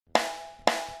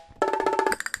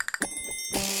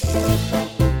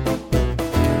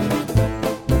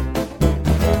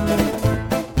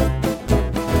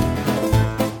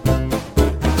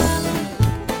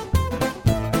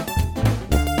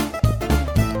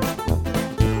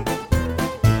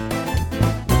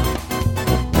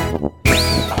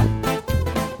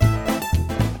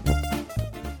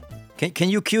Can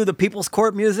you cue the People's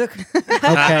Court music? Okay,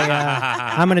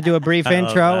 I'm going to do a brief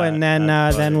intro, and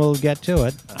then we'll get to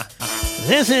it.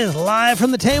 This is Live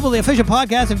from the Table, the official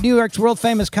podcast of New York's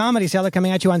world-famous comedy cellar,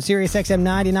 coming at you on Sirius XM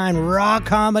 99 Raw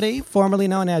Comedy, formerly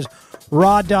known as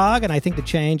Raw Dog, and I think the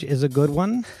change is a good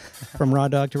one, from Raw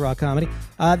Dog to Raw Comedy.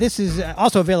 This is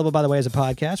also available, by the way, as a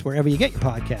podcast, wherever you get your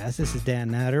podcasts. This is Dan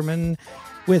Natterman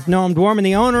with Noam Dworman,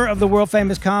 the owner of the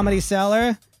world-famous Comedy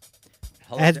Cellar.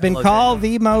 Has been called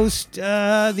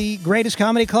the greatest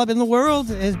comedy club in the world.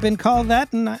 Has been called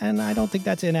that, and I don't think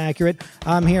that's inaccurate.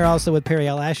 I'm here also with Perry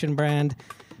L. Ashenbrand,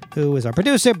 who is our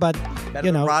producer, but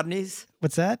Better than Rodney's?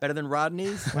 What's that? Better than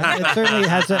Rodney's? Well, it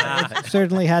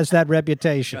certainly has that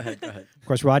reputation. Go ahead. Of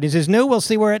course, Rodney's is new. We'll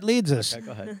see where it leads us. Okay,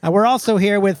 go ahead. We're also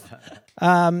here with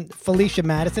Felicia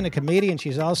Madison, a comedian.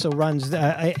 She's also runs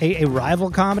a rival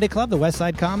comedy club, the West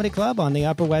Side Comedy Club on the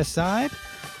Upper West Side.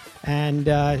 And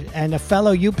a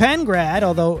fellow UPenn grad,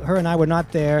 although her and I were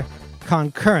not there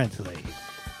concurrently.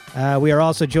 We are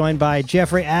also joined by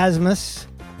Geoffrey Asmus,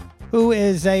 who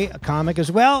is a comic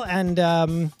as well,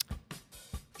 and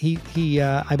he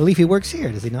I believe he works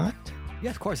here, does he not?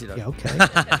 Yeah, of course he does. Yeah, okay.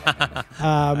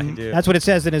 That's what it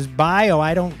says in his bio.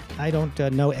 I don't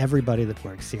know everybody that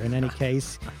works here. In any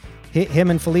case, him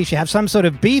and Felicia have some sort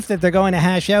of beef that they're going to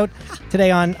hash out today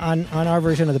on our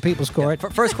version of the People's Court. Yeah,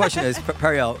 first question is,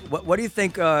 Periel, what do you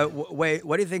think?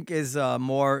 What do you think is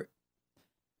more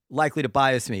likely to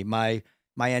bias me? My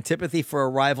antipathy for a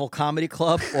rival comedy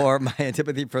club, or my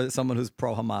antipathy for someone who's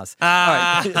pro Hamas? All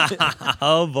right.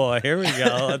 Oh boy, here we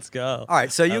go. Let's go. All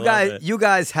right, so you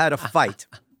guys had a fight.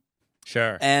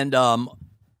 Sure. And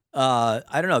I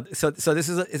don't know. So this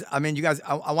is I mean, you guys.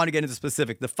 I want to get into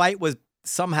specific. The fight was.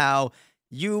 Somehow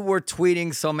you were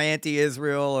tweeting some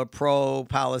anti-Israel or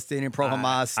pro-Palestinian,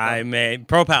 pro-Hamas. I made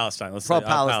pro-Palestine.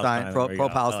 Pro-Palestine,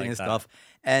 pro-Palestinian stuff.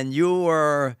 And you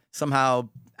were somehow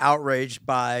outraged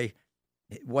by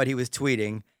what he was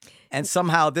tweeting. And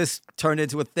somehow this turned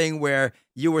into a thing where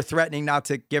you were threatening not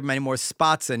to give him any more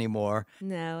spots anymore.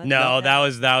 No, that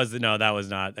was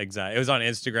not exact. It was on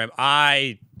Instagram.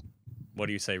 What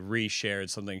do you say? Reshared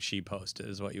something she posted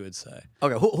is what you would say.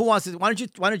 Okay, who wants to? Why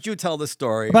don't you tell the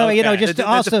story? By the way, just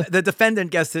the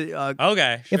defendant gets to.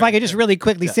 Okay, sure, if I could just really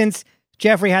quickly, since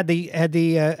Geoffrey had the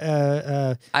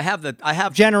I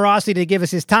have generosity to give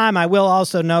us his time. I will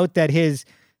also note that his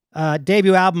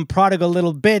debut album, "Prodigal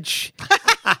Little Bitch,"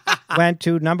 went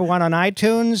to #1 on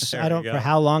iTunes. For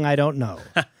how long I don't know.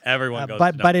 Everyone goes.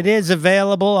 But it is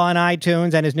available on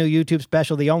iTunes, and his new YouTube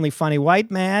special, "The Only Funny White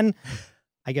Man."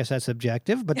 I guess that's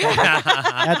subjective, but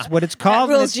that's what it's called.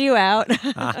 That rules you out.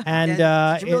 And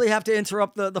did you really have to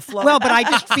interrupt the flow? Well, but I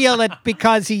just feel that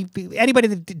because anybody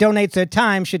that donates their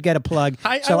time should get a plug.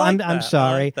 I'm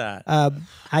sorry. I like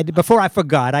that. Before I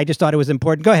forgot, I just thought it was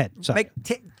important. Go ahead. Sorry.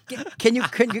 Can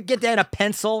you get Dan a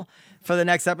pencil for the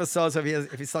next episode? So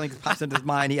if something pops into his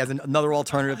mind, he has another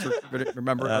alternative to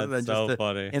remember other than so just to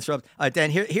funny. interrupt.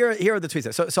 Dan, here are the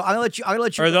tweets. So I'm gonna let you.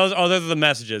 Or those are the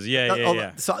messages.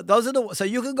 Yeah. So those are so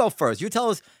you can go first. You tell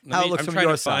us how it looks from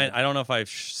your side. I don't know if I've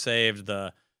saved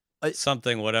the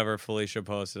something whatever Felicia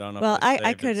posted. I don't know. Well, if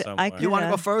I could. You want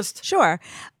to go first? Sure.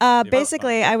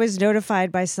 Basically, I was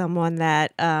notified by someone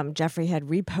that Geoffrey had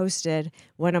reposted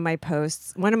one of my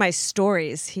posts, one of my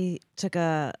stories. He took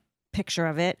a picture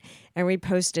of it and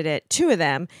reposted it, 2 of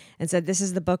them, and said, "This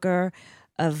is the booker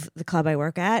of the club I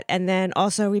work at," and then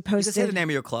also reposted. You just say the name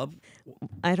of your club.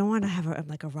 I don't want to have a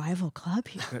rival club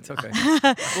here. It's okay.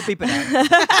 We'll beep it out.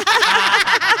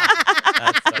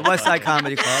 The West Side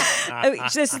Comedy Club.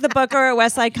 This is the booker at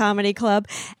West Side Comedy Club,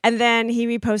 and then he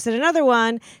reposted another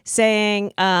one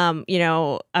saying, "I'm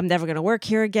never going to work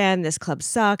here again. This club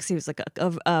sucks." He was like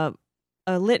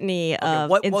a litany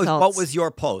of insults. What was your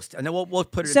post? And then we'll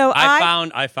put it. So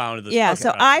I found this. Yeah. Okay,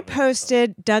 so I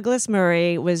posted Douglas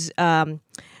Murray was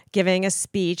giving a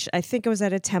speech. I think it was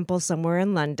at a temple somewhere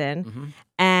in London,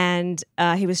 and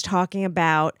he was talking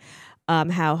about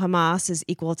how Hamas is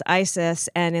equal to ISIS,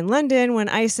 and in London, when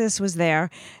ISIS was there,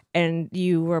 and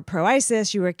you were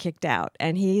pro-ISIS, you were kicked out.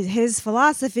 And his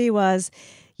philosophy was,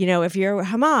 if you're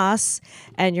Hamas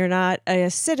and you're not a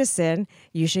citizen,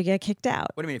 you should get kicked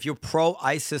out. What do you mean? If you're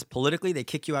pro-ISIS politically, they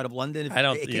kick you out of London? I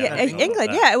don't.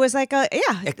 England. Yeah, it was like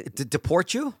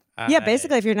deport you? Yeah,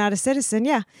 basically, if you're not a citizen,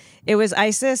 yeah. It was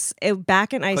ISIS,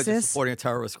 back in ISIS. You're supporting a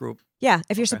terrorist group. Yeah,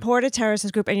 if you support a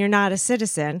terrorist group and you're not a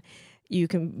citizen, you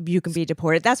can be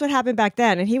deported. That's what happened back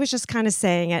then. And he was just kind of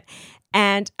saying it.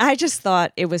 And I just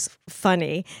thought it was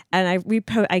funny. And I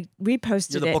reposted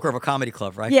it. You're the booker of a comedy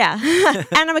club, right? Yeah.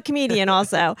 And I'm a comedian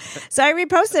also. So I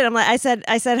reposted it.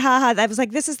 I said, haha. I was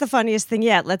like, this is the funniest thing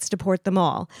yet. Let's deport them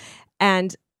all.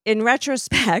 And in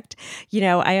retrospect,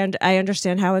 I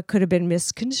understand how it could have been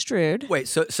misconstrued. Wait,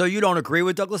 so you don't agree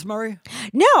with Douglas Murray?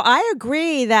 No, I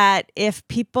agree that if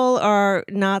people are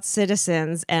not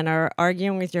citizens and are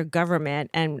arguing with your government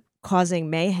and causing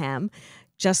mayhem,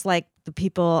 just like the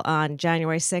people on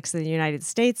January 6th in the United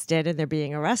States did, and they're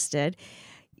being arrested,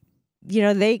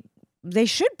 they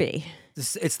should be.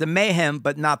 It's the mayhem,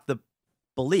 but not the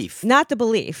belief. Not the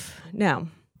belief, no.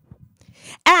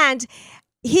 And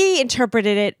he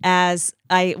interpreted it as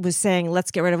I was saying, let's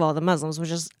get rid of all the Muslims,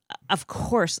 which is, of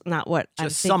course, not what I'm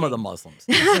Just thinking. some of the Muslims.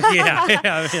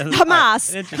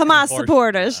 Hamas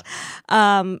supporters.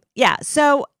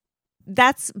 So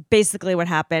that's basically what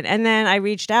happened. And then I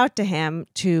reached out to him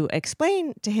to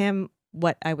explain to him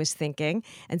what I was thinking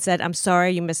and said, I'm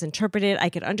sorry, you misinterpreted. I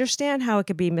could understand how it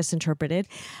could be misinterpreted.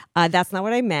 That's not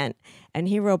what I meant. And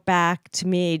he wrote back to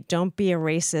me, don't be a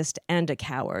racist and a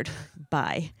coward.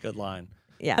 Bye. Good line.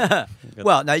 Yeah.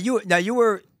 Well, now you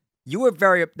were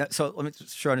very, so let me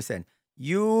sure understand.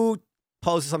 You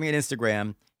posted something on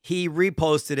Instagram. He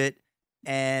reposted it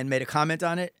and made a comment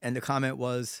on it. And the comment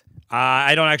was,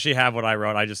 I don't actually have what I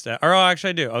wrote. Actually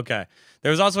I do. Okay. There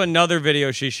was also another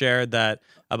video she shared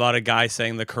about a guy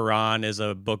saying the Quran is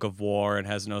a book of war and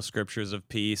has no scriptures of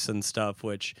peace and stuff,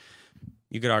 which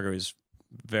you could argue is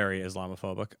very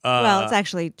Islamophobic. Well, it's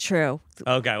actually true.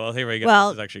 Okay, well, here we go.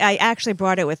 Well, this is I actually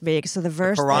brought it with me. So the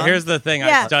verse. Quran? Here's the thing.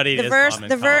 I studied the verse. Islam in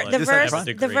The college. verse.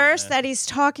 The verse that he's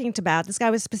talking about. This guy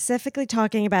was specifically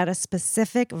talking about a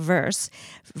specific verse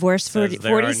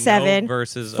 47,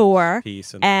 verses 4, of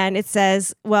peace and it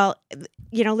says, well,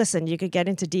 listen, you could get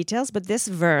into details, but this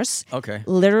verse okay,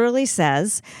 literally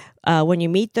says, when you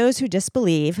meet those who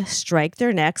disbelieve, strike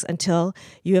their necks until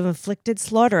you have inflicted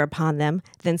slaughter upon them,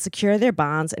 then secure their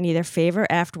bonds and either favor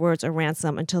afterwards or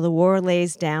ransom until the war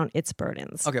lays down its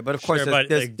burdens. okay, but of course, Sure,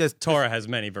 there's Torah has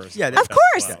many verses. Yeah, Of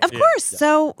course. Yeah.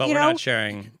 So, But we're not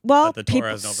sharing well, that the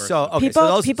Torah has no verses. So okay,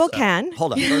 people can.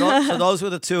 Hold on. So those were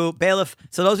the two bailiff.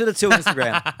 So those were the two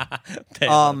Instagram.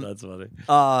 That's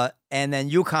funny. And then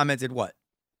you commented what?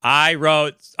 I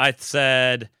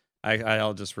said,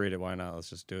 I'll just read it. Why not? Let's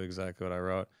just do exactly what I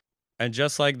wrote. And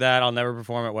just like that, I'll never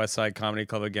perform at West Side Comedy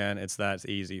Club again. It's that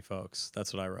easy, folks.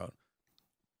 That's what I wrote.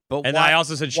 But and why, I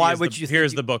also said,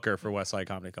 here's the booker for West Side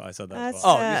Comedy Club. I said that as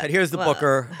well. Oh, you said, here's the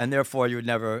booker, and therefore you would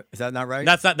never, is that not right?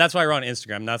 That's why I wrote on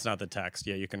Instagram. That's not the text.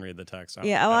 Yeah, you can read the text.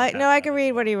 I can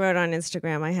read what he wrote on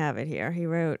Instagram. I have it here. He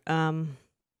wrote,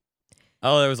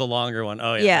 oh, there was a longer one.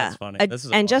 Oh, yeah, that's funny.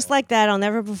 And just like that, I'll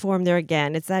never perform there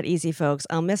again. It's that easy, folks.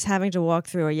 I'll miss having to walk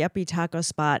through a yuppie taco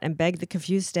spot and beg the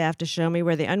confused staff to show me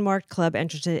where the unmarked club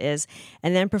entrance is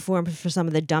and then perform for some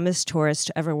of the dumbest tourists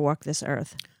to ever walk this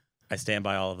earth. I stand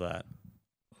by all of that.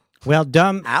 Well,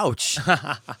 dumb. Ouch.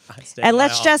 And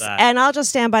I'll just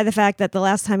stand by the fact that the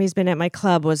last time he's been at my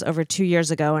club was over 2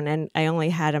 years ago, and I only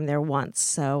had him there once.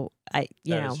 So That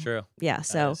is true. Yeah.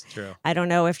 So that is true. I don't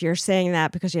know if you're saying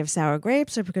that because you have sour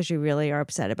grapes or because you really are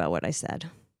upset about what I said.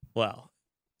 Well,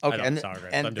 okay.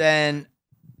 And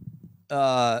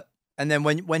then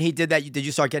when he did that, did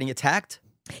you start getting attacked?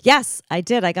 Yes, I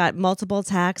did. I got multiple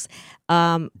attacks.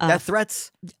 Death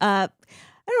threats? I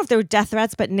don't know if they were death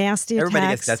threats, but nasty attacks.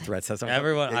 Everybody gets death threats. That's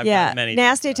Everyone. I've yeah, got many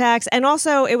nasty attacks. And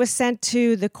also it was sent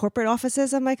to the corporate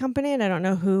offices of my company, and I don't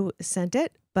know who sent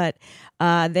it, but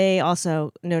they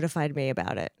also notified me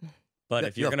about it. But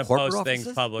if you're going to post things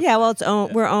publicly. Yeah, well,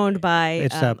 we're owned by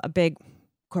a big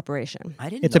corporation.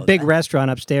 It's a big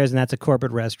restaurant upstairs, and that's a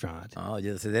corporate restaurant. Oh,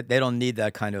 yeah. So they don't need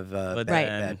that kind of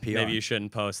bad PR. Maybe you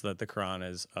shouldn't post that the Quran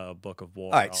is a book of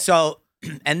war. All right, so...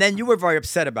 And then you were very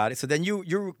upset about it. So then all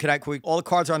the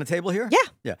cards are on the table here? Yeah.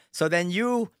 Yeah. So then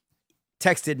you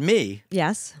texted me.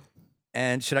 Yes.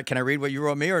 And can I read what you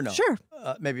wrote me or no? Sure.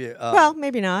 Maybe. Well,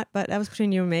 maybe not, but that was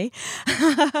between you and me.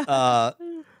 I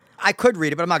could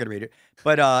read it, but I'm not going to read it.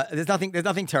 But there's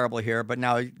nothing terrible here. But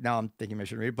now I'm thinking I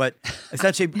should read it. But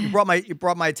essentially, you brought my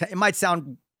it might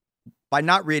sound, by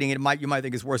not reading it, you might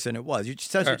think it's worse than it was. You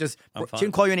essentially she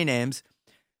didn't call you any names.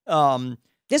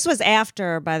 This was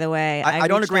after, by the way. I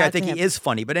don't agree. I think he is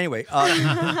funny, but anyway,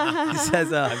 he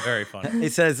says, "I'm very funny." He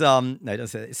says, "No, he doesn't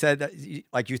say that. He said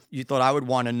that, you thought I would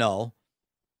want to know,"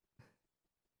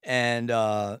 and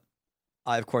I,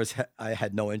 of course, I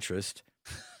had no interest.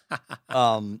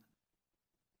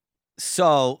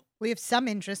 So we have some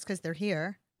interest because they're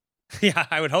here. Yeah,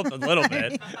 I would hope a little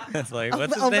bit. It's like,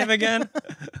 what's his name again?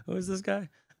 Who is this guy?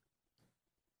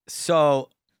 So,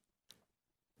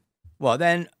 well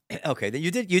then. Okay, then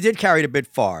you did carry it a bit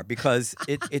far because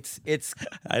it's.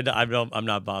 I'm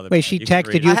not bothered. Wait, she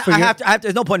texted you for your.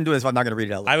 There's no point in doing this if I'm not going to read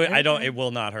it out loud. I don't. It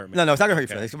will not hurt me. No, it's not going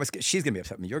to hurt you. She's going to be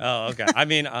upset with me. Oh, okay. I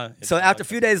mean, so after a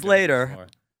few days later,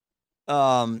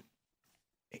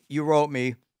 you wrote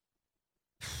me,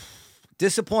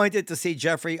 disappointed to see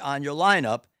Geoffrey on your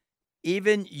lineup.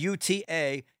 Even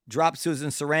UTA dropped Susan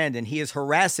Sarandon. He is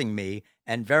harassing me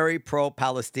and very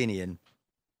pro-Palestinian.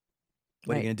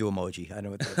 What are you going to do, emoji? I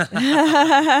know what that is.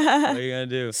 What are you going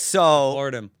to do? So,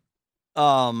 Support him.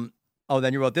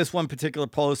 Then you wrote, this one particular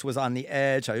post was on the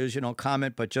edge. I usually don't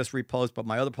comment, but just repost. But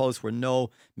my other posts were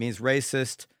no means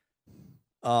racist.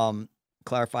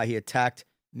 Clarify, he attacked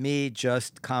me,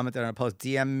 just commented on a post.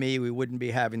 DM me, we wouldn't be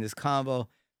having this convo.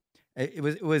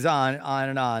 It was on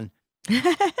and on.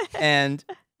 And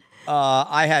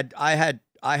I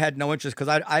had no interest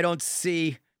because I don't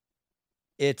see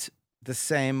it the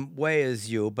same way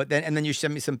as you. But then you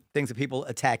sent me some things of people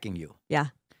attacking you. Yeah.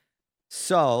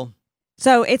 So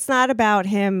it's not about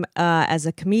him as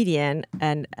a comedian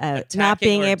and not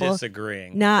being able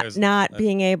disagreeing, not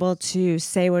being able to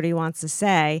say what he wants to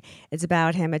say. It's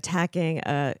about him attacking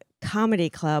a comedy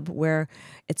club where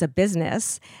it's a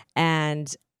business,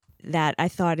 and that I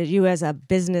thought you as a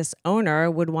business owner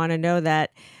would want to know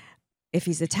that if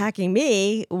he's attacking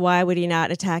me, why would he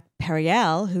not attack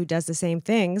Periel, who does the same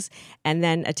things, and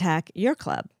then attack your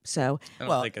club? So, I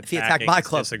don't think if he attacked my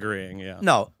club, disagreeing, yeah.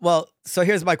 No. Well, so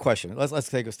here's my question. Let's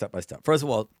take it step by step. First of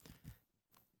all,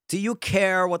 do you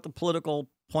care what the political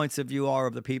points of view are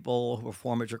of the people who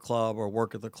perform at your club or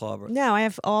work at the club? No, I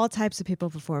have all types of people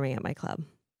performing at my club.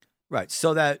 Right.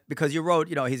 So that, because you wrote,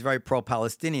 he's very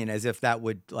pro-Palestinian, as if that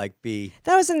would be.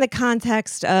 That was in the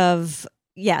context of,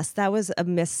 yes, that was a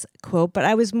misquote, but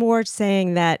I was more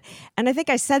saying that, and I think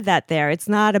I said that there, it's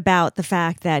not about the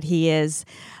fact that he is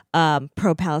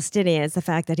pro-Palestinian. It's the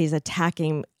fact that he's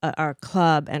attacking our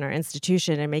club and our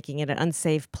institution and making it an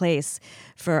unsafe place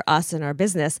for us and our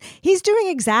business. He's doing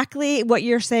exactly what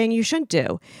you're saying you shouldn't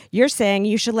do. You're saying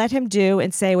you should let him do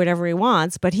and say whatever he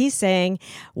wants, but he's saying,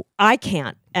 I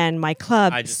can't, and my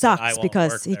club sucks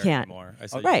because he can't. I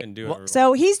said right. You can do it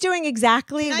so he's doing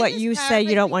exactly what you say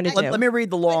you don't want to do. Let me read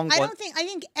the long one. I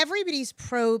think everybody's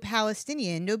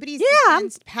pro-Palestinian. Nobody's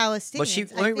against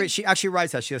Palestinians. But she actually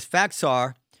writes that. She says, facts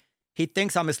are, he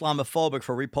thinks I'm Islamophobic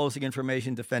for reposting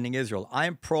information defending Israel. I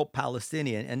am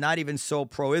pro-Palestinian and not even so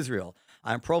pro-Israel.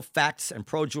 I'm pro-facts and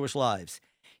pro-Jewish lives.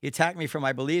 He attacked me for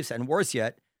my beliefs and, worse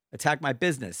yet, attacked my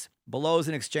business. Below is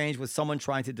an exchange with someone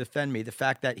trying to defend me. The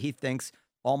fact that he thinks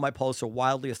all my posts are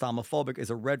wildly Islamophobic is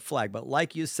a red flag. But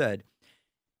like you said,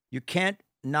 you can't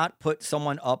not put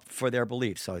someone up for their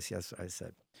beliefs. So yes, I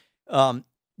said.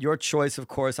 Your choice, of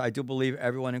course. I do believe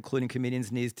everyone, including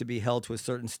comedians, needs to be held to a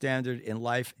certain standard in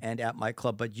life and at my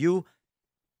club. But you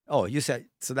said,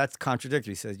 so that's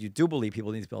contradictory. He says, you do believe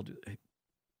people need to be held to.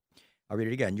 I'll read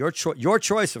it again. Your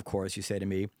choice, of course, you say to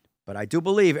me, but I do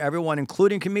believe everyone,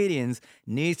 including comedians,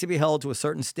 needs to be held to a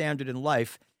certain standard in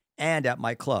life and at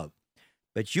my club.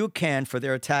 But you can for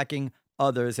their attacking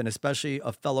others, and especially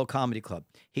a fellow comedy club.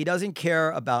 He doesn't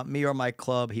care about me or my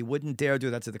club. He wouldn't dare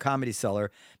do that to the Comedy Cellar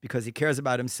because he cares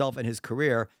about himself and his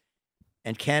career,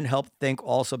 and can't help think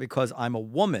also because I'm a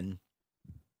woman.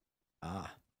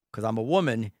 Because I'm a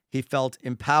woman, he felt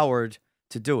empowered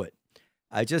to do it.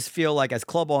 I just feel like as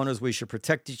club owners, we should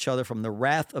protect each other from the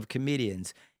wrath of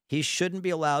comedians. He shouldn't be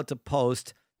allowed to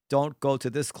post, don't go to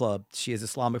this club. She is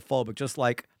Islamophobic, just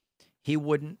like you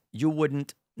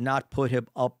wouldn't not put him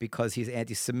up because he's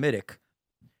anti-Semitic.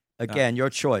 Again, your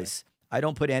choice. I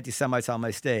don't put anti-Semites on my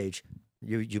stage.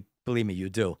 You believe me, you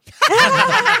do.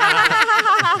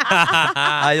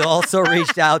 I also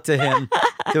reached out to him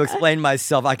to explain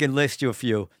myself. I can list you a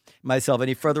few myself, and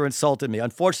he further insulted me.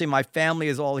 Unfortunately, my family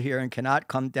is all here and cannot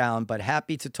come down, but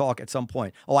happy to talk at some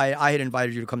point. Oh, I had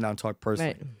invited you to come down and talk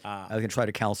personally. Right. I was going to try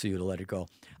to counsel you to let it go.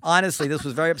 Honestly, this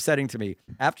was very upsetting to me.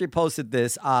 After he posted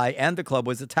this, I and the club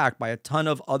was attacked by a ton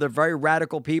of other very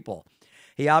radical people.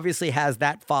 He obviously has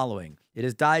that following. It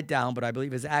has died down, but I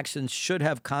believe his actions should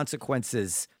have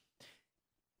consequences.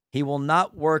 He will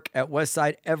not work at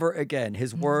Westside ever again.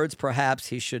 His words, perhaps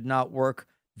he should not work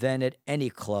then at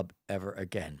any club ever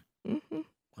again. Mm-hmm.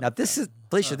 Now, this is,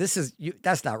 Felicia,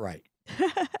 that's not right.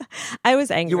 I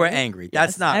was angry. You were angry. Yes,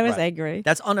 that's not I was right. angry.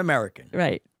 That's un-American.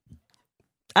 Right.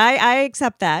 I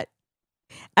accept that.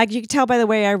 You can tell by the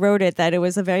way I wrote it that it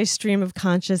was a very stream of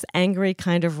conscious, angry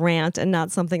kind of rant and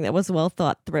not something that was well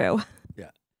thought through. Yeah.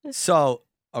 So,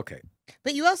 okay.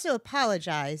 But you also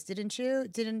apologized, didn't you?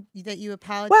 Didn't that you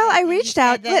apologize? Well, I reached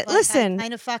out. Listen. I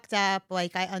kind of fucked up.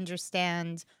 Like, I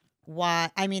understand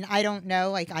why. I mean, I don't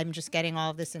know. Like, I'm just getting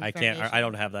all of this information. I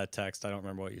don't have that text. I don't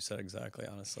remember what you said exactly,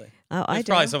 honestly. Oh, There's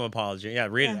probably some apology. Yeah,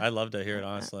 read it. I'd love to hear it,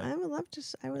 honestly. I would love to.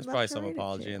 There's probably some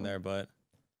apology in there, but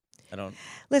I don't.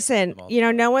 Listen,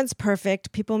 no one's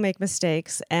perfect. People make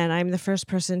mistakes, and I'm the first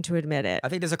person to admit it. I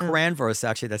think there's a Quran verse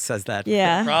actually that says that.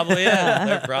 Yeah. Probably is.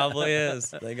 There probably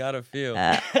is. They got a few.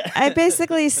 I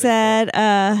basically said,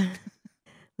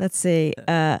 let's see,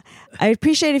 I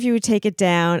appreciate if you would take it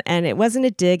down, and it wasn't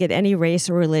a dig at any race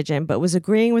or religion, but was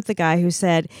agreeing with the guy who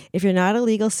said, if you're not a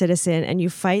legal citizen and you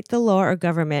fight the law or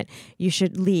government, you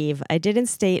should leave. I didn't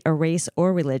state a race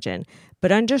or religion,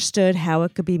 but understood how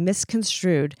it could be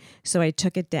misconstrued, so I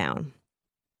took it down.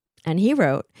 And he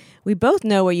wrote, we both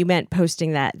know what you meant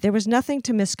posting that. There was nothing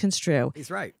to misconstrue.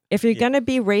 He's right. If you're going to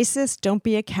be racist, don't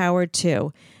be a coward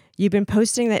too. You've been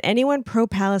posting that anyone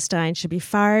pro-Palestine should be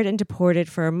fired and deported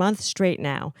for a month straight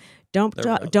now. Don't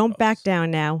back down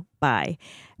now. Bye.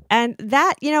 And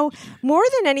that, more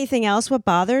than anything else, what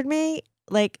bothered me,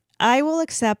 like, I will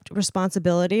accept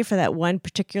responsibility for that one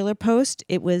particular post.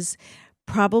 It was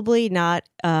probably not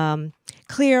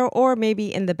clear or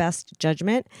maybe in the best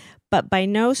judgment, but by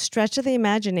no stretch of the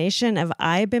imagination have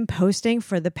I been posting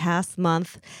for the past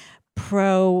month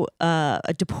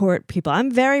deport people.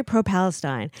 I'm very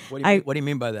pro-Palestine. What do you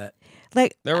mean by that?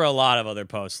 Like, there were a lot of other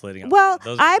posts leading up. Well,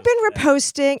 to that. I've been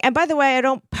reposting, and by the way, I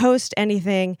don't post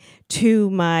anything to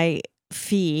my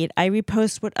feed. I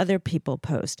repost what other people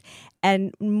post,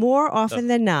 and more often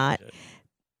than not,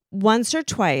 once or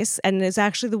twice, and it's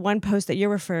actually the one post that you're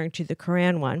referring to, the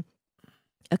Quran one.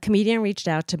 A comedian reached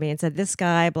out to me and said, "This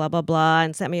guy, blah blah blah,"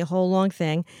 and sent me a whole long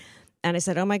thing. And I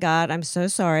said, "Oh my God, I'm so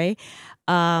sorry."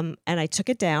 And I took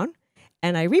it down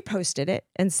and I reposted it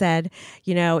and said,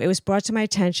 it was brought to my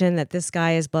attention that this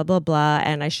guy is blah, blah, blah,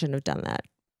 and I shouldn't have done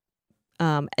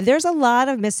that. There's a lot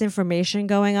of misinformation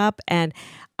going up, and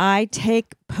I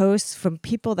take posts from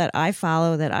people that I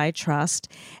follow, that I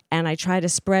trust, and I try to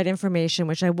spread information,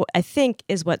 which I think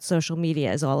is what social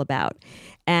media is all about.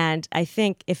 And I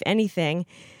think, if anything,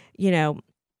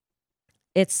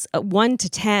 it's 1 to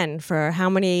 10 for how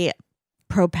many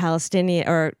pro-Palestinian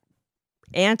or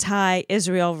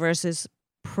anti-Israel versus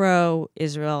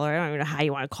pro-Israel, or I don't even know how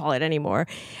you want to call it anymore.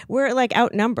 We're like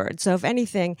outnumbered. So if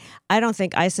anything, I don't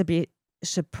think I should be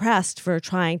suppressed for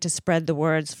trying to spread the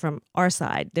words from our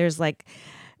side. There's like,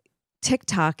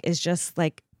 TikTok is just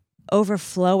like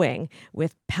overflowing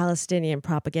with Palestinian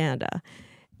propaganda.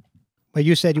 Well,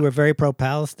 you said you were very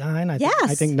pro-Palestine. Yes.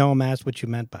 I think Noam asked what you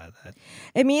meant by that.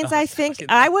 It means I think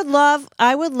I would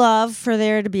love for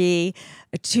there to be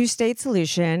a two-state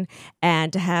solution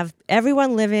and to have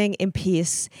everyone living in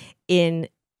peace in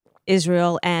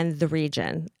Israel and the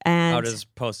region. And how does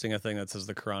posting a thing that says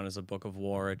the Quran is a book of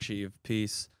war achieve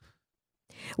peace?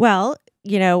 Well,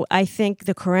 I think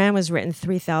the Quran was written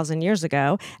 3,000 years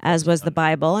ago, as was the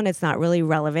Bible, and it's not really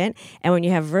relevant. And when you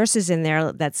have verses in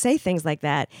there that say things like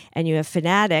that, and you have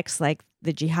fanatics like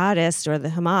the jihadists or the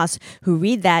Hamas who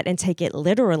read that and take it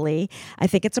literally, I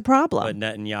think it's a problem. But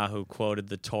Netanyahu quoted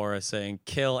the Torah saying,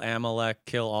 kill Amalek,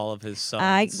 kill all of his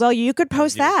sons. Well, you could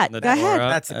post that. Go ahead.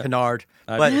 That's a canard.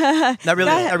 But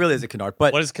that really is a canard.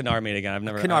 But what does canard mean again? I've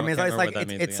never. Canard means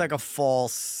it's like a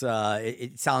false.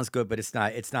 It sounds good, but it's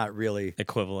not. It's not really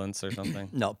equivalence or something.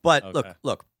 No, but okay.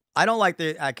 Look. I don't like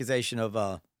the accusation of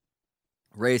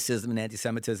racism and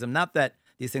anti-Semitism. Not that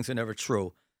these things are never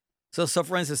true. So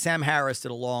for instance, Sam Harris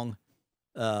did a long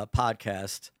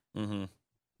podcast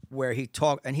where he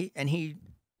talked, and he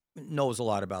knows a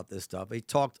lot about this stuff. He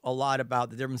talked a lot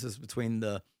about the differences between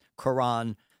the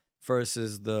Quran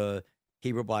versus the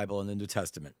Hebrew Bible and the New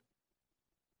Testament.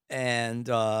 And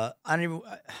I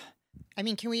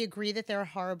mean, can we agree that there are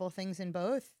horrible things in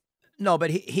both? No,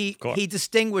 but he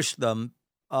distinguished them.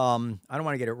 I don't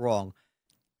want to get it wrong,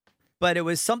 but it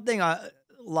was something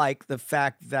like the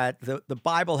fact that the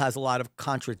Bible has a lot of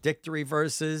contradictory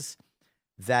verses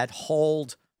that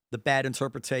hold the bad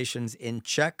interpretations in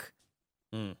check,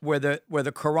 where the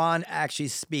Quran actually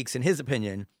speaks, in his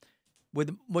opinion, with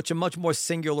a much more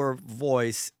singular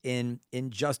voice in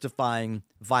justifying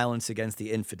violence against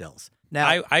the infidels.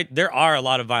 Now, there are a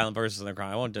lot of violent verses in the Quran.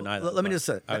 I won't deny that. Let me just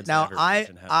say. Now,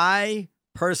 I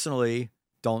personally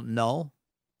don't know,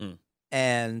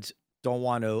 and don't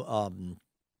want to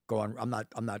go on.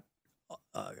 I'm not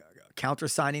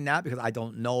countersigning that because I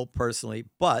don't know personally,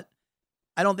 but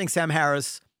I don't think Sam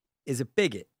Harris is a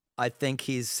bigot. I think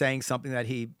he's saying something that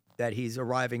he's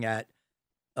arriving at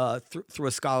through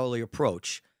a scholarly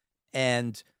approach,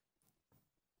 and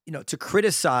to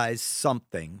criticize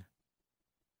something,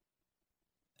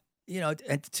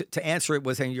 and to answer it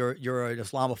with saying you're an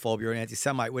Islamophobe, you're an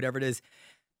anti-Semite, whatever it is.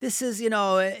 This is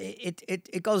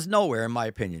it goes nowhere in my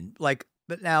opinion.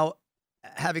 But now,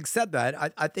 having said that,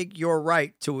 I think you're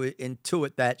right to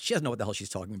intuit that she doesn't know what the hell she's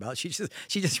talking about. She's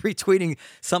just retweeting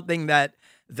something that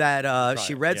that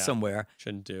she read yeah. somewhere,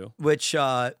 Shouldn't do. which is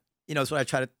what I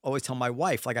try to always tell my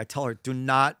wife. Like I tell her, do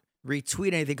not retweet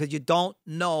anything because you don't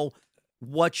know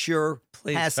what you're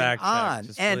passing fact check. on.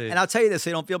 Just And please. I'll tell you this so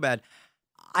you don't feel bad.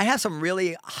 I have some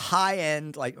really high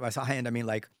end, like when I say high end, I mean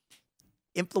like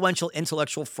influential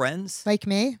intellectual friends. Like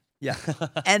me? Yeah.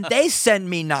 And they send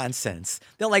me nonsense.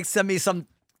 They'll like send me some,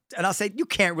 and I'll say, you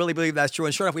can't really believe that's true.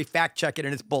 And sure enough, we fact check it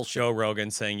and it's bullshit. Joe Rogan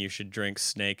saying you should drink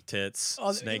snake tits,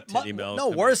 snake titty milk.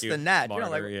 No, to worse make you than that. smarter,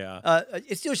 You know, like, yeah.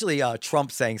 It's usually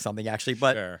Trump saying something actually,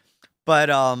 but Sure.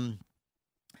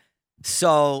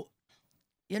 so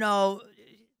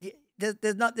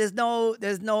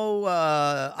there's no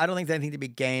I don't think there's anything to be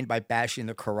gained by bashing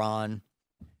the Quran,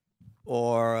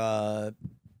 or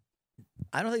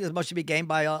I don't think there's much to be gained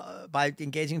by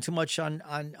engaging too much on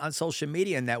social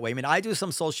media in that way. I mean, I do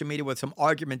some social media with some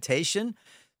argumentation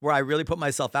where I really put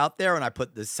myself out there and I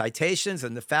put the citations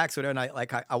and the facts, whatever, and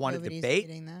I want to Nobody's debate.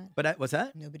 reading that. But what's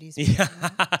that? Nobody's reading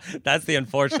that. That's the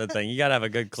unfortunate thing. You gotta have a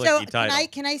good clicky So title.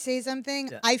 can I say something?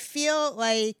 Yeah. I feel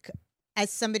like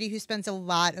as somebody who spends a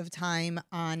lot of time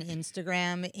on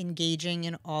Instagram engaging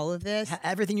in all of this,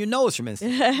 Everything you know is from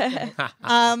Instagram.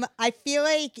 I feel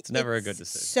like It's never a good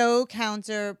decision. So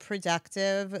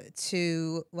counterproductive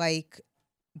to like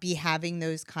be having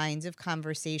those kinds of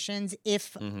conversations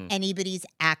if anybody's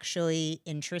actually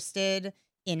interested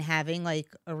in having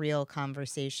like a real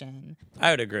conversation. I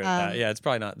would agree with that. Yeah, it's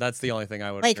probably not. That's the only thing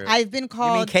I would Like agree with. I've been You mean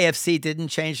called KFC didn't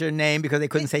change their name because they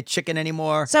couldn't say chicken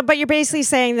anymore? So, but you're basically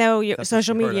saying though, That's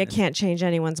social what you heard, media I think. can't change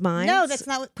anyone's mind. No, that's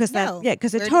not what because no.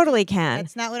 because Where it did- totally can.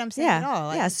 That's not what I'm saying Yeah, at all.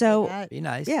 I yeah, didn't say so- that. Be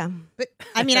nice. Yeah. But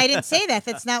I mean, I didn't say that.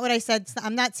 That's not what I said.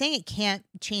 I'm not saying it can't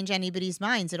change anybody's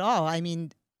minds at all. I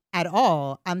mean, at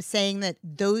all. I'm saying that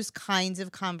those kinds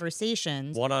of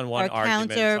conversations One-on-one are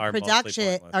arguments are mostly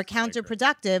counterproductive. pointless. Are I agree.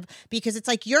 counterproductive because it's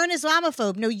like you're an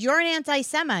Islamophobe. No, you're an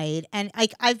anti-Semite, and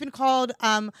like I've been called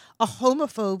a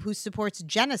homophobe who supports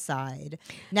genocide.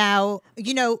 Now,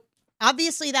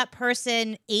 obviously that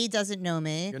person doesn't know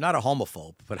me. You're not a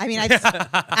homophobe, but I mean,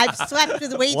 I've slept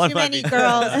with way One too might many be-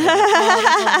 girls.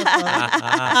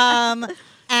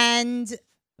 And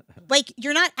like,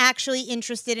 you're not actually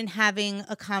interested in having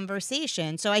a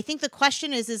conversation. So I think the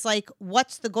question is like,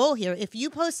 what's the goal here? If you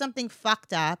post something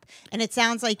fucked up, and it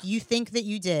sounds like you think that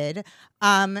you did,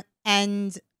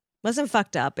 and Wasn't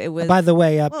fucked up. It was. By the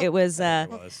way, it was. It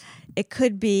was. It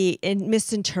could be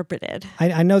misinterpreted.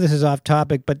 I know this is off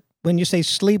topic, but when you say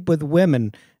sleep with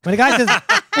women, when a guy says,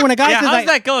 when a guy Yeah, says, how's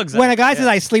that go exactly? when a guy says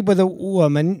I sleep with a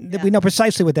woman, we know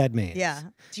precisely what that means. yeah,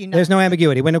 do you know? There's no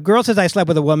ambiguity. When a girl says I slept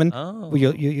with a woman, Oh.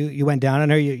 you went down on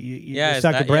her, you Yeah, is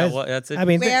sucked that- her breast. yeah, well, that's it. I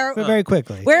mean, Where- very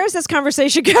quickly. Where is this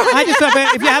conversation going? I just thought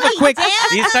if you have a quick,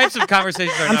 These types of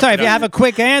conversations are I'm not sorry, if you have a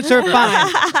quick answer,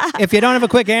 fine. If you don't have a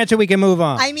quick answer, we can move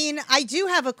on. I mean, I do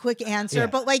have a quick answer, Yeah.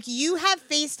 but like you have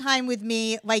FaceTime with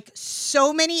me like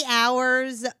so many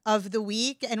hours of the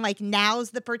week, and like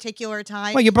now's the particular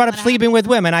time. Well, you brought up wanna sleeping with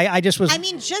women. I just was. I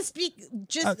mean, just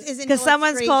as an 'Cause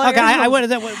someone's illustration- calling okay, I what is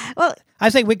that? Well, I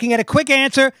say we can get a quick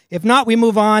answer. If not, we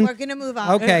move on. We're gonna move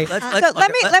on. Okay. so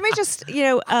let me just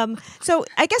so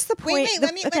I guess the point. Wait,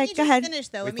 let me okay, just go ahead. finish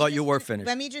though. We Let me thought you just were fin- finished.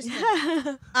 Let me just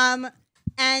finish.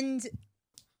 And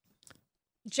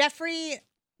Geoffrey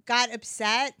got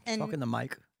upset, and talk in the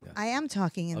mic. Yeah. I am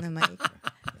talking in the mic.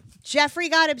 Geoffrey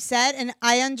got upset, and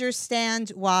I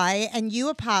understand why. And you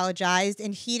apologized,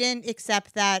 and he didn't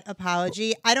accept that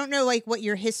apology. I don't know, like, what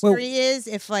your history is.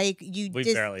 If like you We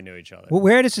dis- barely knew each other. Well,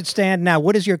 where does it stand now?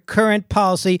 What is your current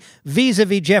policy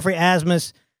vis-a-vis Geoffrey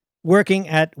Asmus working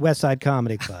at Westside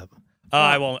Comedy Club? Oh,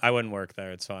 I won't. I wouldn't work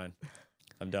there. It's fine.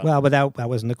 I'm done. Well, but that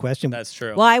wasn't the question. That's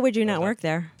true. Why would you not work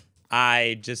there?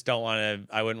 I just don't want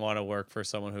to. I wouldn't want to work for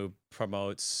someone who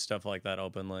promotes stuff like that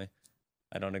openly.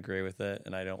 I don't agree with it,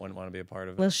 and I wouldn't want to be a part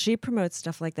of it. Well, she promotes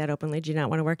stuff like that openly. Do you not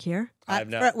want to work here? I've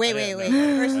wait. I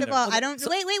have First no- of all, I don't.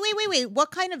 Wait.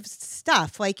 What kind of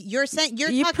stuff? Like you're saying, you're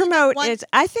You talking promote about one, it.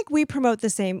 I think we promote the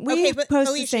same. We okay, but post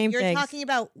Felicia, the same you're things. talking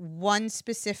about one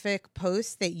specific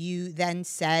post that you then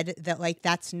said that like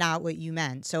that's not what you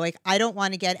meant. So like I don't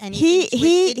want to get anything he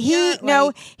twisted here, no.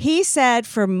 like- He said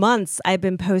for months I've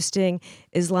been posting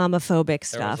Islamophobic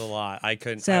There stuff. was a lot. I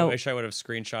couldn't. I So- wish I would have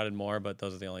screenshotted more, but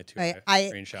those are the only two Right, I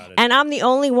I- screenshotted. And I'm the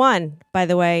only one, by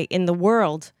the way, in the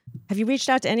world. Have you reached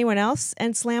out to anyone else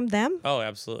and slammed them? oh,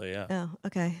 absolutely, yeah. Oh,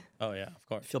 okay. Oh, yeah, of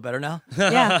course. Feel better now?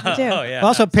 Yeah, I do. Oh, yeah.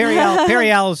 Also,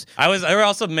 Periel's. There were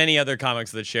also many other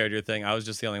comics that shared your thing. I was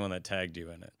just the only one that tagged you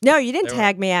in it. No, you didn't There were-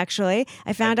 tag me. Actually,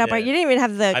 I found out. But did. you didn't even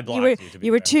have the. I blocked you were. you, to be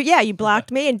You were fair. too. Yeah, you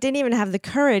blocked me and didn't even have the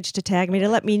courage to tag me to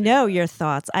let me know your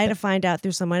thoughts. I had to find out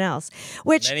through someone else.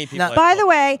 Which, Many people. I by told the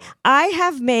way, about I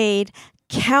have made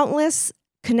countless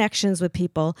connections with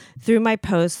people through my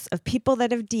posts of people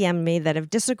that have DM'd me that have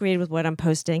disagreed with what I'm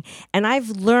posting. And I've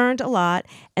learned a lot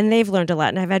and they've learned a lot.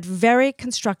 And I've had very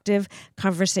constructive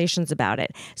conversations about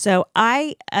it. So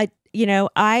I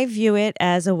view it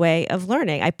as a way of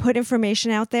learning. I put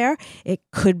information out there. It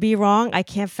could be wrong. I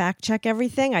can't fact check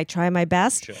everything. I try my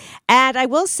best. Sure. And I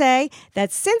will say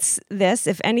that since this,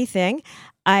 if anything,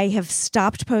 I have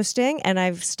stopped posting and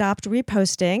I've stopped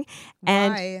reposting.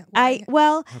 And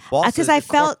Why? Because I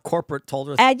felt corporate told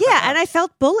her. and I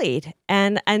felt bullied,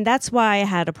 and that's why I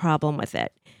had a problem with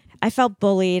it. I felt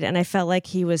bullied, and I felt like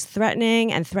he was threatening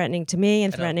to me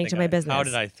and threatening to my business. How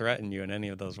did I threaten you in any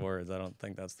of those words? I don't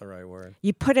think that's the right word.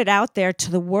 You put it out there to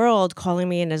the world, calling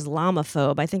me an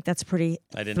Islamophobe. I think that's pretty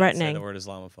I didn't threatening. say the word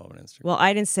Islamophobe on Instagram. Well,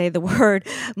 I didn't say the word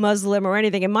Muslim or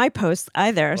anything in my posts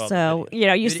either. Well, so you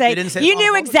you didn't say you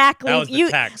knew Islamophobe? exactly. That was the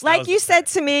text. That Like was you the said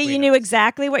text to me, you between knew us.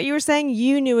 exactly what you were saying.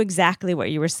 You knew exactly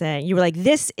what you were saying. You were like,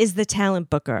 "This is the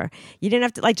talent booker." You didn't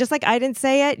have to just like I didn't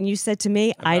say it, and you said to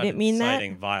me, I'm "I not didn't mean that."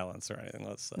 inciting violence or anything.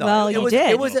 Let's say. No, Well, you did.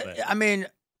 It was. A little bit. I mean,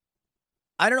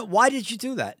 I don't know. Why did you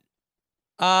do that?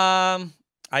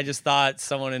 I just thought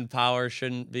someone in power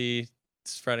shouldn't be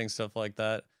spreading stuff like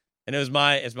that, and it's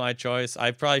my choice.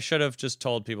 I probably should have just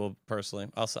told people personally.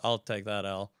 I'll take that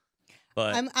L.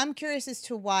 But I'm curious as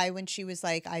to why when she was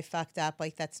like, I fucked up,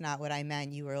 like that's not what I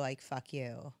meant, you were like, fuck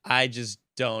you. I just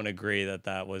don't agree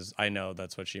that was. I know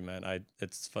that's what she meant.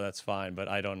 That's fine, but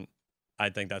I don't. I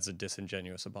think that's a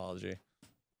disingenuous apology.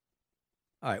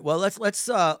 All right. Well, let's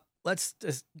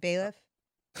just Bailiff?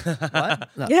 what?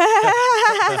 No.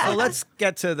 So let's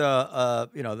get to the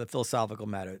the philosophical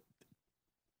matter.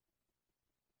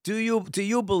 Do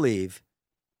you believe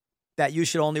that you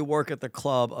should only work at the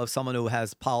club of someone who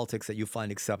has politics that you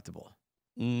find acceptable?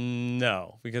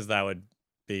 No, because that would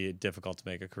be difficult to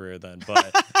make a career then.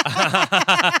 But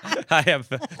I have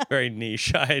very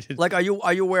niche. Like, are you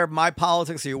aware of my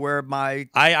politics? Are you aware of my?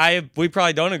 We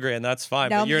probably don't agree, and that's fine.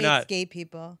 No, but you're not. gay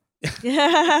people.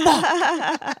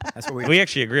 That's what We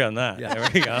actually agree on that. Yeah. There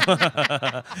we go.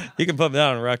 You can put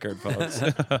that on record, folks.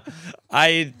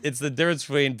 It's the difference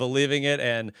between believing it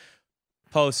and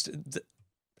post.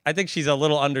 I think she's a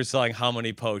little underselling how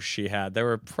many posts she had. There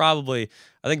were probably,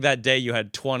 I think that day you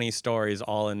had 20 stories,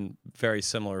 all in very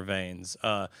similar veins.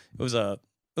 It was a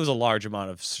large amount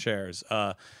of shares.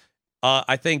 I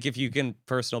think if you can,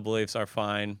 personal beliefs are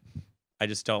fine. I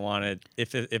just don't want it.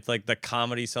 If like the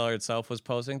Comedy Cellar itself was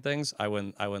posting things, I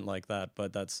wouldn't like that.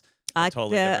 But that's a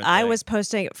totally different I thing. was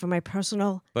posting it for my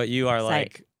personal. But you are site.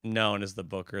 like known as the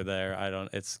booker there. I don't.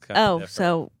 It's kind of different.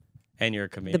 So And you're a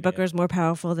comedian. the booker's more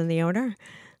powerful than the owner.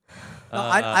 No,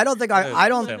 I don't think I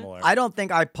don't similar. I don't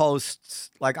think I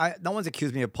post no one's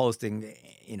accused me of posting.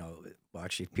 Well,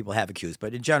 actually, people have accused,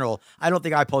 but in general, I don't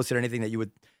think I posted anything that you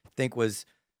would think was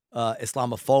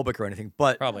Islamophobic or anything.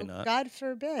 But Probably not. God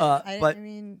forbid.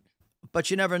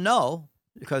 but you never know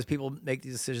because people make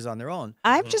these decisions on their own.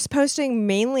 I'm just posting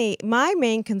mainly my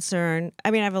main concern.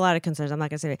 I mean, I have a lot of concerns. I'm not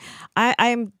going to say it. I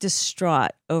am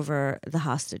distraught over the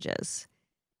hostages.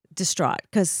 Distraught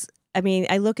because I mean,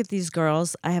 I look at these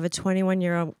girls. I have a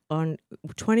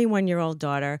 21-year-old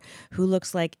daughter who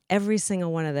looks like every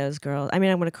single one of those girls. I mean,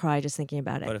 I'm going to cry just thinking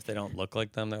about it. But if they don't look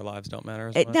like them, their lives don't matter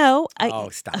as much. No,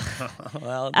 Stop.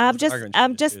 Well, I'm those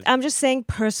arguments I'm just saying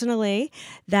personally,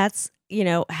 that's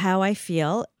how I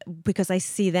feel because I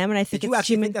see them and I think Did you it's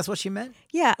actually human. think that's what she meant?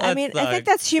 Yeah, I That's mean, I like- think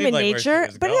that's human seemed like where she nature.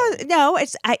 was But going. no,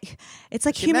 it's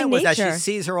like She human meant was nature. that she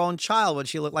sees her own child when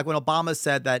she looked like when Obama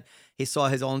said that he saw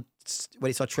his own when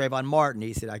he saw Trayvon Martin.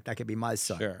 He said that could be my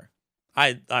son. Sure.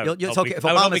 I would It's hope okay. we, If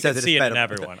I would hope Obama we says could it, see it's it in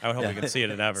better. everyone. I would hope we could see it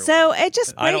in everyone. So it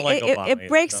just I don't like Obama it either,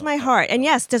 breaks so. my heart. And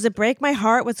yes, does it break my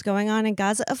heart what's going on in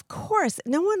Gaza? Of course.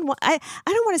 No one. I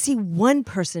don't want to see one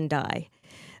person die.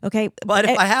 Okay, But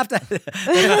if I have to, What if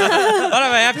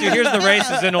I have to? Here's the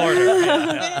races in order.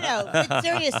 No. But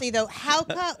seriously, though, how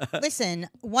come? Listen,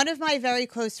 one of my very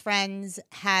close friends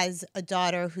has a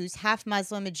daughter who's half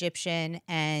Muslim Egyptian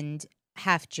and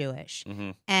half Jewish.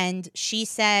 Mhm. And she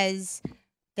says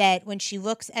that when she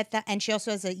looks at that, and she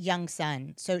also has a young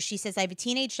son. So she says, I have a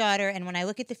teenage daughter, and when I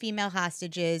look at the female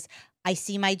hostages, I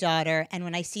see my daughter. And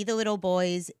when I see the little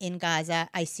boys in Gaza,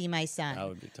 I see my son. That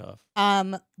would be tough.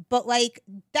 But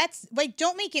that's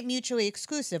don't make it mutually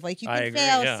exclusive. Like you I can agree,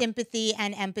 fail yeah. sympathy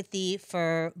and empathy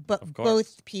for Of course.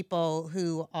 both people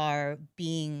who are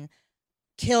being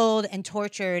killed and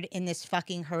tortured in this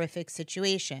fucking horrific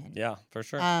situation. Yeah, for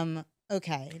sure.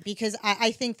 Okay, because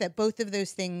I think that both of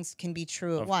those things can be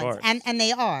true at Of once, course. and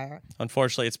they are.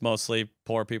 Unfortunately, it's mostly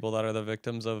poor people that are the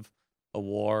victims of a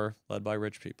war led by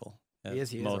rich people. He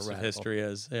is a Most of radical. history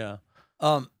is, yeah.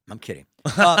 I'm kidding.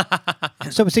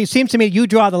 So see, it seems to me you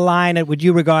draw the line at what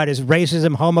you regard as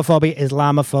racism, homophobia,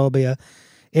 Islamophobia.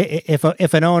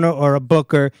 If an owner or a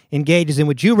booker engages in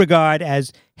what you regard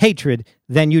as hatred,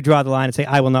 then you draw the line and say,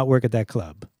 I will not work at that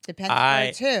club. Depends on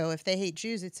her too. If they hate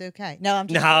Jews, it's okay. No, I'm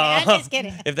just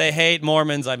kidding. If they hate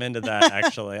Mormons, I'm into that.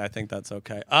 Actually, I think that's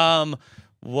okay.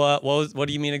 What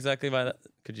do you mean exactly by that?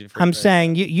 Could you? I'm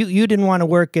saying you didn't want to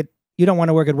work at don't want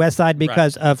to work at Westside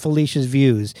because of Felicia's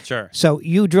views. Sure. So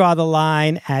you draw the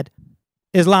line at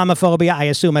Islamophobia. I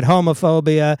assume at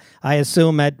homophobia. I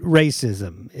assume at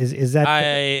racism. Is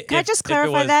that? Can I just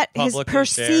clarify that his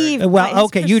perceived? Well,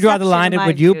 okay. You draw the line at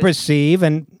what you perceive,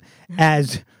 and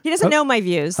as he doesn't know my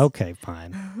views. Okay,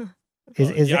 fine.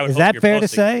 Is that fair to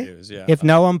say? Views, yeah. If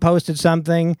Noam posted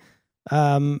something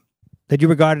that you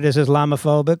regarded as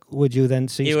Islamophobic, would you then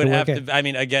cease to work? He would have to. I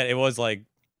mean, again, it was like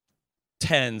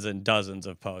tens and dozens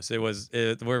of posts.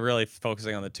 We're really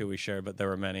focusing on the two we shared, but there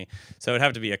were many. So it'd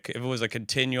have to be if it was a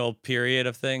continual period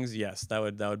of things. Yes, that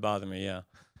would bother me. Yeah.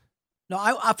 No,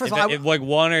 first of all, like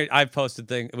one or I've posted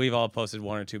things. We've all posted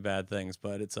one or two bad things,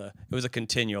 but it was a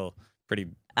continual, pretty.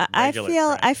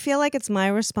 I feel like it's my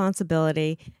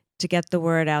responsibility to get the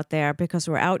word out there because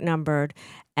we're outnumbered,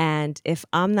 and if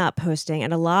I'm not posting,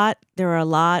 and there are a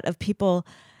lot of people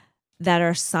that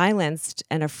are silenced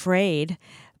and afraid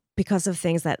because of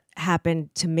things that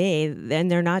happened to me, and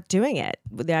they're not doing it.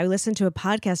 I listened to a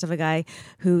podcast of a guy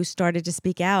who started to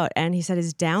speak out, and he said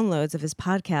his downloads of his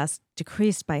podcast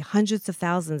decreased by hundreds of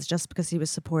thousands just because he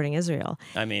was supporting Israel.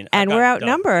 I mean, and we're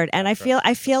outnumbered, and I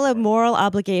feel a moral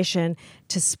obligation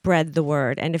to spread the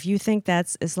word. And if you think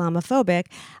that's Islamophobic,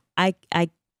 I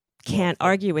can't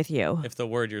argue with you. If the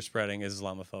word you're spreading is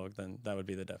Islamophobic, then that would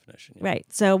be the definition. Yeah. Right.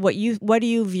 So what do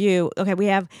you view?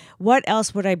 Okay, what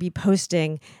else would I be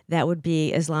posting that would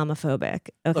be Islamophobic?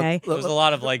 Okay. There's a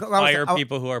lot of fire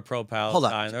people who are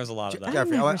pro-Palestine. There's a lot of that.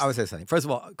 Geoffrey, I would say something. First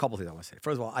of all, a couple things I want to say.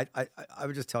 First of all, I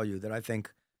would just tell you that I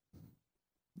think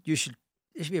it should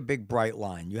be a big bright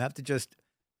line.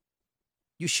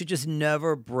 You should just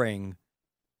never bring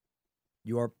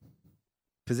your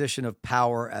position of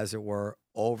power, as it were,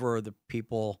 over the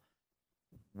people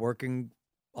working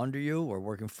under you or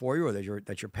working for you or that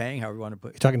you're paying, however you want to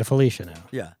put. You're talking to Felicia now.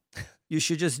 Yeah. You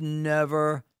should just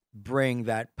never bring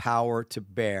that power to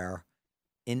bear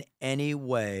in any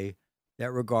way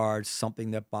that regards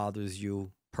something that bothers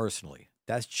you personally.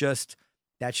 That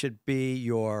should be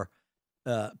your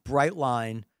bright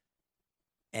line.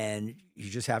 And you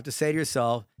just have to say to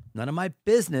yourself, none of my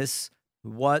business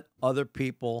what other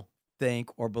people think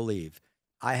or believe.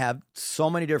 I have so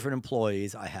many different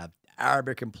employees. I have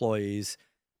Arabic employees.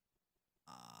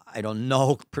 I don't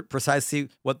know precisely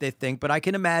what they think, but I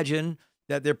can imagine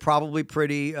that they're probably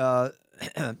pretty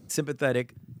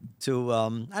sympathetic to, I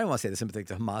don't want to say they're sympathetic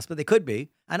to Hamas, but they could be.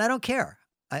 And I don't care.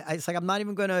 It's like I'm not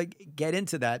even going to get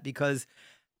into that because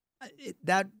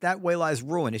that way lies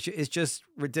ruin. It's just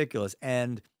ridiculous.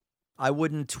 And I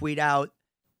wouldn't tweet out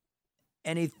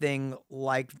anything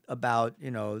like about,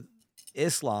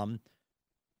 Islam,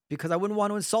 because I wouldn't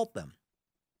want to insult them.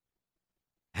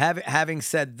 Having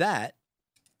said that,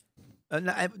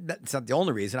 that's not the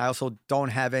only reason. I also don't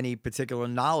have any particular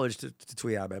knowledge to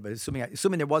tweet out about it. But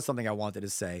assuming there was something I wanted to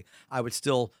say, I would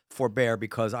still forbear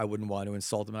because I wouldn't want to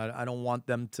insult them. I don't want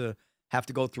them to have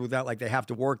to go through that. Like they have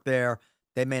to work there.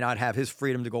 They may not have his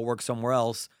freedom to go work somewhere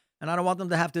else. And I don't want them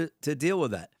to have to deal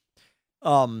with that.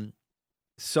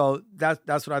 So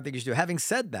that's what I think you should do. Having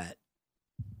said that,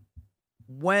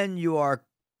 when you're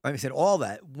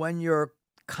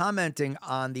commenting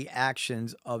on the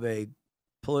actions of a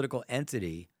political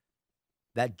entity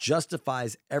that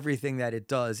justifies everything that it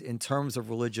does in terms of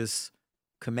religious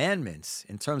commandments,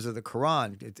 in terms of the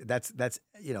Quran, that's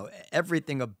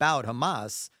everything about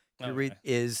Hamas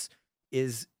is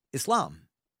Islam.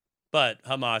 But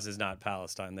Hamas is not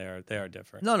Palestine. They are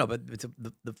different. No, but it's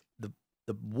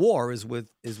the war is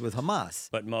with Hamas.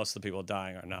 But most of the people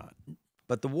dying are not.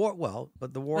 But the war. Well,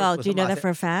 do you know that for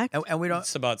a fact? And we don't.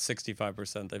 It's about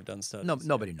 65% they've done studies. No,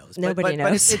 nobody knows. Nobody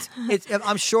knows. But it's.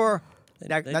 I'm sure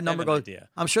that number goes.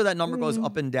 I'm sure that number goes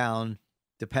up and down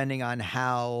depending on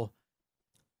how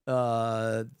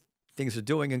things are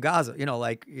doing in Gaza.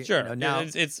 Sure. Now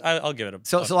I'll give it a.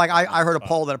 So I heard a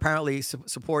poll that apparently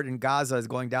support in Gaza is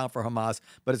going down for Hamas,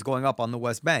 but it's going up on the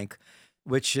West Bank.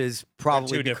 Which is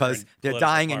probably because they're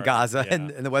dying in Gaza,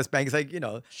 and the West Bank is like,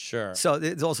 Sure. So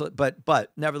it's also, but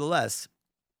nevertheless,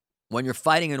 when you're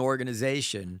fighting an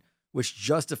organization which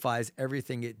justifies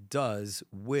everything it does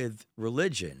with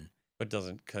religion. But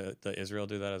doesn't Israel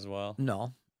do that as well?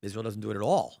 No, Israel doesn't do it at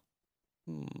all.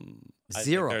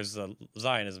 Zero.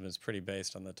 Zionism is pretty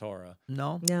based on the Torah.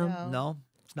 No.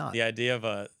 It's not. The idea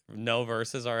of no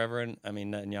verses are ever in. I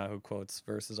mean, Netanyahu quotes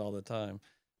verses all the time.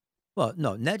 Well,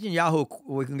 no, Netanyahu.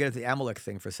 We can get into the Amalek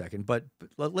thing for a second, but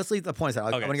let's leave the points out.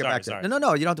 I want to get back to it.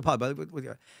 No. You don't have to pause.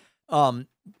 But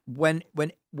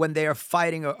when they are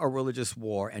fighting a religious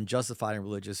war and justified in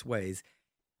religious ways,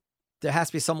 there has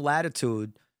to be some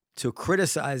latitude to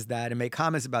criticize that and make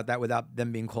comments about that without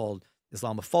them being called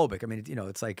Islamophobic. I mean,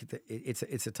 it's like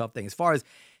it's a tough thing. As far as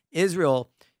Israel,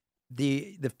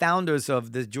 the founders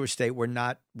of the Jewish state were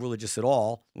not religious at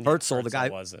all. Herzl,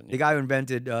 the guy who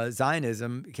invented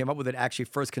Zionism, came up with it. Actually,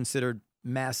 first considered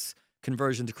mass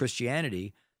conversion to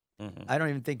Christianity. Mm-hmm. I don't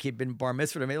even think he'd been bar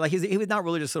mitzvah. I mean, like he was not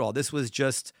religious at all. This was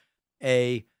just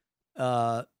a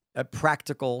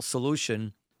practical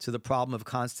solution to the problem of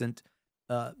constant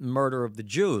murder of the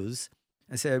Jews,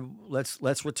 and said,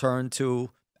 let's return to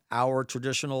our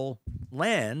traditional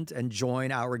land and join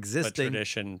our existing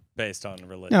tradition based on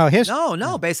religion.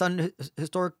 No, based on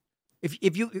historic.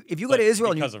 If you go to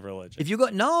Israel because of religion. If you go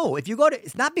to,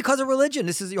 it's not because of religion.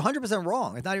 This is, you're 100%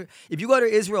 wrong. It's not even, if you go to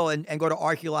Israel and go to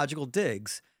archaeological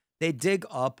digs, they dig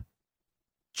up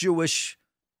Jewish.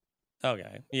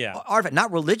 Okay. Yeah.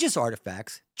 Not religious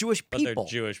artifacts. Jewish people. But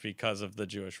they're Jewish because of the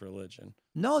Jewish religion.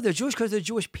 No, they're Jewish because they're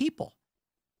Jewish people.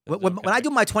 When I do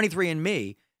my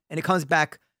 23andMe and it comes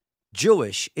back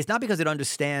Jewish, it's not because it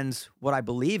understands what I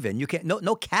believe in. You can't.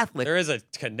 No Catholic. There is a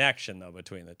connection though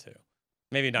between the two.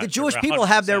 Maybe not. The Jewish people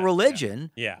have their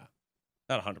religion. Yeah.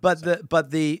 Not 100%. But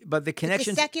the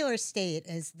connection. The secular state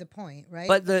is the point, right?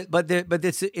 But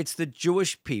it's the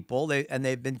Jewish people.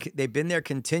 They've been there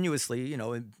continuously.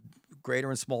 In greater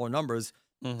and smaller numbers,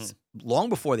 long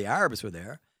before the Arabs were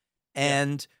there,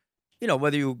 and.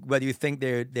 Whether you think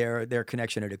their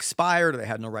connection had expired or they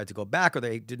had no right to go back, or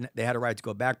they had a right to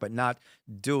go back but not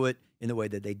do it in the way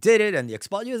that they did it, and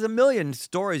there's a million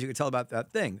stories you could tell about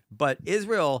that thing. But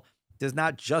Israel does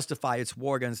not justify its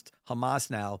war against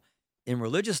Hamas now in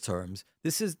religious terms.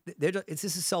 This is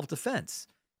self-defense.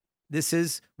 This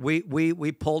is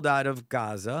we pulled out of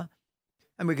Gaza,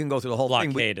 and we can go through the whole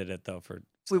thing. Blockaded it though for.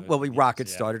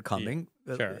 Rockets started coming.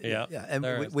 Sure, yeah. And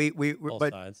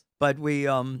both sides. But we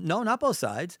no, not both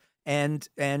sides. And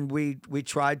we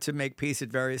tried to make peace at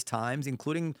various times,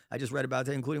 including, I just read about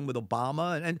that, including with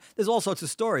Obama, and there's all sorts of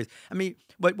stories. I mean,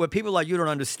 what people like you don't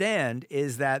understand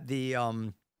is that the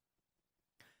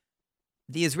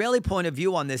Israeli point of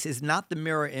view on this is not the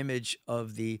mirror image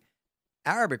of the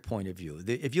Arabic point of view.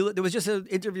 There was just an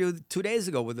interview 2 days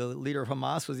ago with the leader of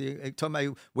Hamas. Talking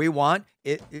about, we want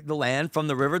the land from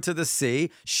the river to the sea.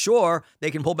 Sure,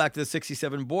 they can pull back to the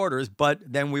 67 borders, but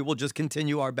then we will just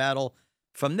continue our battle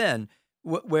from then.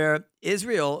 Where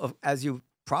Israel, as you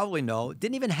probably know,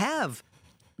 didn't even have,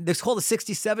 it's called the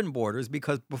 67 borders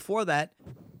because before that,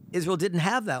 Israel didn't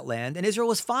have that land, and Israel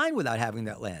was fine without having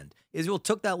that land. Israel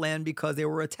took that land because they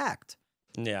were attacked.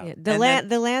 Yeah. The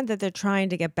land that they're trying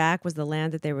to get back was the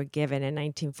land that they were given in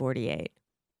 1948.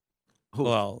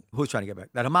 Who's trying to get back?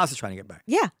 That Hamas is trying to get back.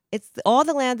 Yeah, it's all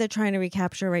the land they're trying to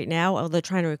recapture right now. Well, they're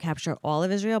trying to recapture all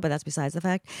of Israel, but that's besides the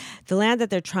fact. The land that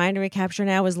they're trying to recapture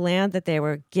now is land that they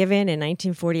were given in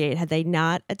 1948. Had they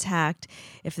not attacked,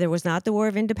 if there was not the War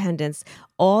of Independence,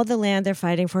 all the land they're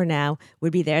fighting for now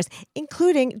would be theirs,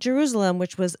 including Jerusalem,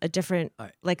 which was a different,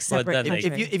 separate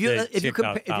country. If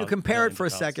you compare it for a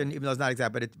second, even though it's not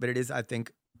exact, but it is, I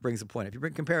think, brings a point. If you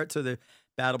compare it to the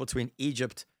battle between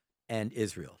Egypt and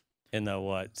Israel. In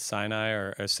the Sinai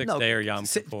or Sixth Day or Yom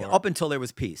Kippur? Up until there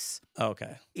was peace.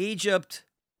 Okay. Egypt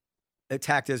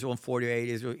attacked Israel in 48.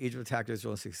 Egypt attacked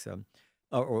Israel in 67.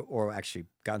 Or actually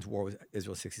got into war with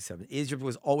Israel in 67. Egypt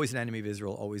was always an enemy of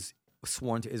Israel, always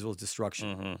sworn to Israel's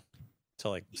destruction. Mm-hmm.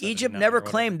 So Egypt never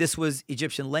claimed this was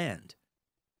Egyptian land.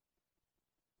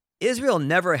 Israel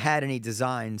never had any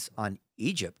designs on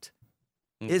Egypt.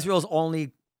 Okay. Israel's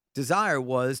only desire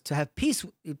was to have peace,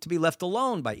 to be left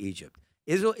alone by Egypt.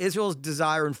 Israel's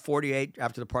desire in 48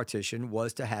 after the partition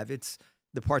was to have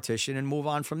the partition and move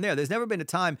on from there. There's never been a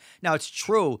time. Now, it's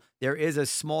true, there is a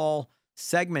small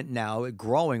segment now,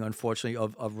 growing, unfortunately,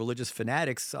 of religious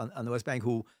fanatics on the West Bank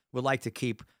who would like to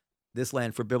keep this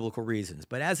land for biblical reasons.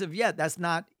 But as of yet, that's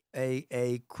not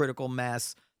a critical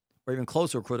mass or even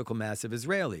close to a critical mass of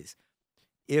Israelis.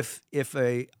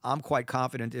 I'm quite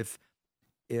confident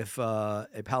if a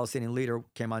Palestinian leader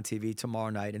came on TV tomorrow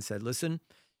night and said, listen,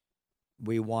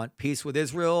 we want peace with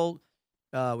Israel.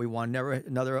 We want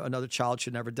another child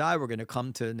should nenever die. We're going to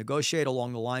come to negotiate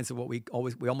along the lines of what we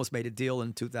almost made a deal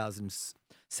in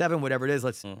 2007, whatever it is.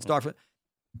 Let's start from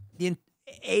the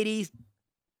 80%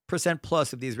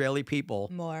 plus of the Israeli people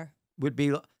more would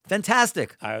be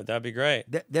fantastic. That'd be great.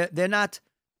 They're not.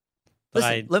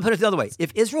 Listen, let me put it the other way.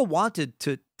 If Israel wanted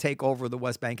to take over the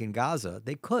West Bank and Gaza,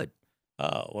 they could.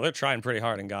 Oh, well, they're trying pretty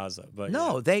hard in Gaza, but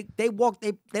No, they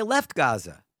left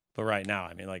Gaza. But right now,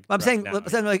 I mean, like I'm right saying, now,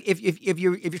 like if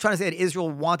you're trying to say that Israel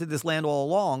wanted this land all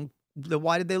along, then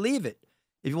why did they leave it?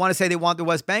 If you want to say they want the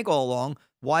West Bank all along,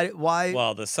 why?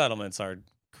 Well, the settlements are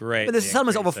great. But the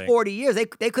settlements over 40 years. They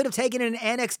could have taken it and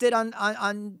annexed it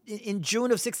in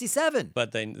June of '67.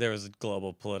 But there was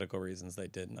global political reasons they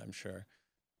didn't. I'm sure.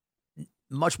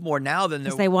 Much more now than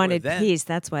because they wanted peace.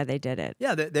 That's why they did it.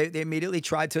 Yeah, they immediately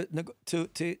tried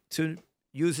to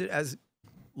use it as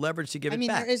leverage to give it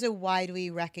back. There is a widely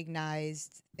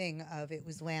recognized thing of it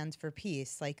was land for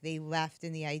peace. Like they left,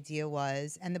 and the idea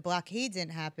was, and the blockade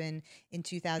didn't happen in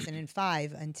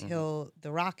 2005 until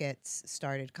the rockets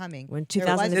started coming. When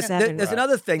 2007, there's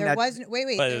another thing there that wasn't.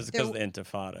 Wait. But it was because of the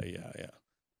Intifada. Yeah.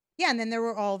 Yeah, and then there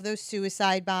were all of those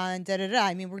suicide bombs,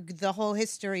 I mean, the whole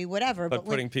history, whatever. But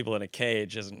putting people in a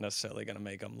cage isn't necessarily going to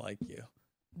make them like you.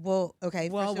 Well, okay.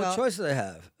 Well, what choice do they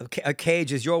have? A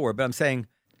cage is your word, but I'm saying,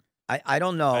 I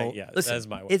don't know. Listen, that's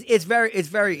my word. It's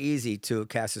very easy to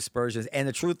cast aspersions, and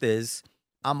the truth is,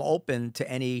 I'm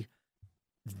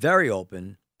very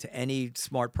open to any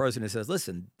smart person who says,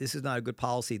 listen, this is not a good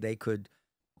policy. They could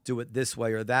do it this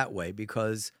way or that way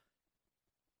because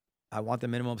I want the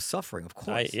minimum suffering, of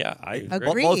course. I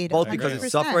agree. Both because 100%.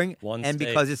 it's suffering One and state.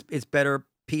 because it's better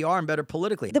PR and better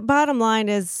politically. The bottom line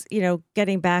is,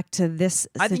 getting back to this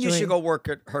I think you situation. should go work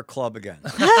at her club again.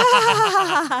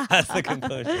 That's the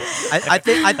conclusion.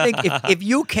 I think if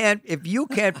you can't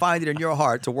find it in your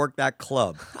heart to work that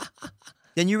club,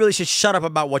 then you really should shut up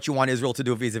about what you want Israel to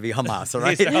do vis-a-vis Hamas, all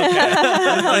right? Okay.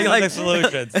 Like, the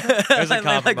solutions. There's a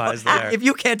compromise there. If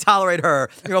you can't tolerate her,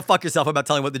 fuck yourself about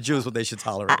telling what the Jews what they should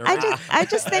tolerate. Right? I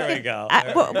just think There we go.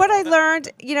 what I learned,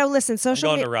 listen, social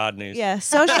Going media. to Rodney's. Yeah,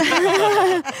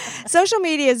 social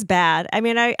media is bad. I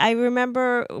mean, I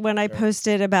remember when I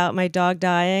posted about my dog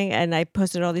dying, and I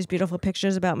posted all these beautiful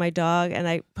pictures about my dog, and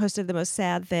I posted the most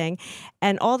sad thing,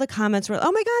 and all the comments were,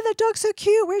 "Oh my God, that dog's so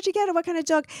cute. Where'd you get it? What kind of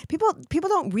dog?" People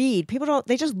don't read.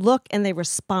 They just look and they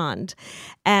respond,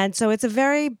 and so it's a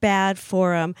very bad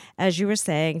forum, as you were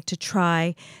saying, to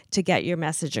try to get your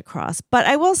message across. But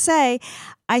I will say,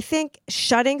 I think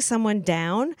shutting someone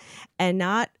down and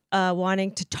not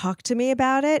wanting to talk to me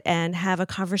about it and have a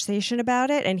conversation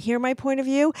about it and hear my point of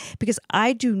view, because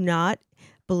I do not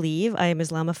believe I am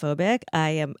Islamophobic.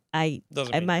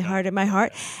 In my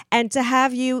heart. And to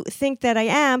have you think that I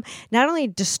am not only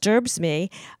disturbs me,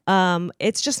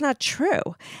 it's just not true.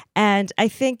 And I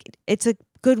think it's a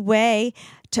good way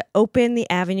to open the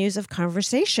avenues of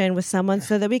conversation with someone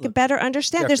so that we could better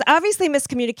understand. There's obviously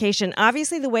miscommunication.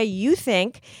 Obviously, the way you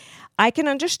think, I can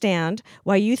understand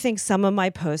why you think some of my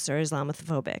posts are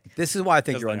Islamophobic. This is why I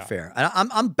think you're unfair. And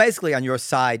I'm basically on your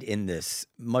side in this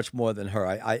much more than her.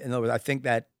 In other words, I think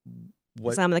that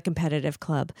I'm the competitive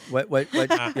club.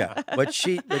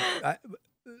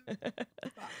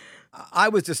 I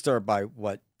was disturbed by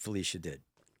what Felicia did.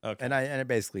 Okay. And I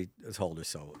basically told her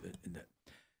so.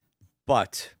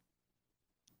 But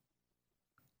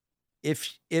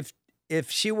if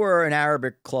she were an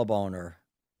Arabic club owner,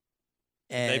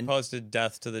 and they posted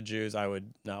death to the Jews, I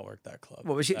would not work that club.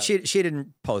 Well, she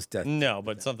didn't post death. No,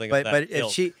 but something. But of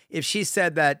that if she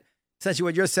said that, essentially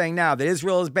what you're saying now, that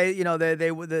Israel is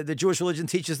the Jewish religion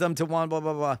teaches them to one blah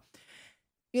blah blah.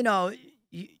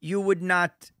 You would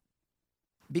not,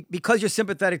 because you're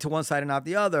sympathetic to one side and not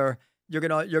the other. You're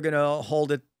gonna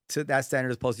hold it to that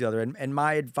standard as opposed to the other. And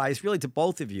my advice, really, to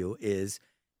both of you is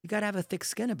you got to have a thick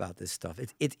skin about this stuff.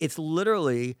 It's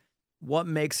literally what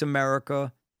makes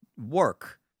America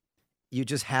work. You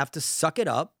just have to suck it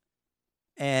up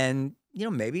and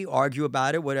maybe argue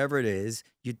about it, whatever it is.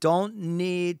 You don't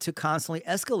need to constantly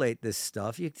escalate this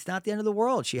stuff. It's not the end of the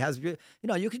world. She has, you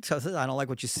can tell her, I don't like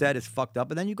what you said, it's fucked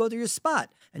up, and then you go to your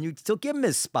spot and you still give him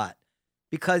his spot,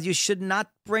 because you should not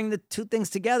bring the two things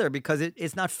together, because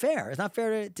it's not fair. It's not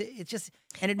fair to it's just,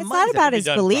 and it's not about his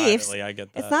beliefs. I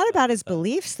get that. It's not about his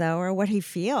beliefs, though, or what he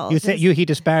feels. You say he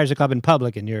disparaged the club in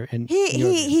public, and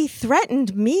he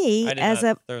threatened me as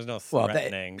a. There was no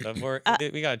threatening.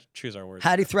 We got to choose our words.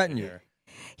 How did he threaten you?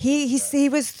 He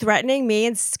was threatening me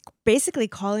and basically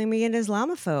calling me an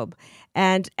Islamophobe,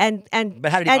 and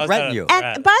But how did he threaten you?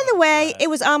 And by the way, it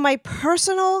was on my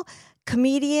personal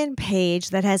comedian page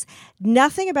that has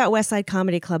nothing about West Side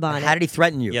Comedy Club on it. How did he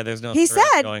threaten you? Yeah, there's no. He threat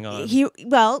said going on.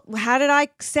 how did I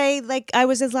say I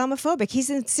was Islamophobic? He's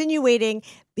insinuating.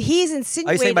 Are you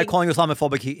saying by calling you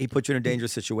Islamophobic, he put you in a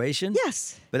dangerous situation?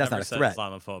 Yes, but that's Never not a threat.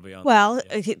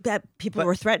 Islamophobia. That people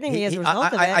were threatening me as a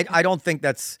result of it. I don't think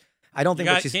that's. I don't think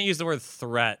you can't use the word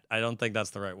threat. I don't think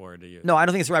that's the right word to use. No, I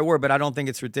don't think it's the right word, but I don't think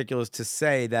it's ridiculous to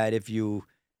say that if you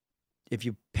if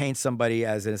you paint somebody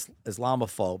as an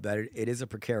Islamophobe, that it is a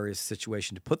precarious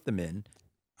situation to put them in.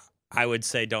 I would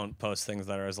say don't post things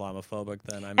that are Islamophobic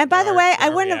then. I mean, And by the way, I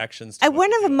wouldn't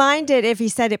have minded if he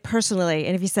said it personally,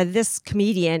 and if he said this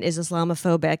comedian is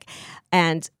Islamophobic,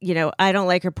 and I don't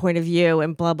like her point of view,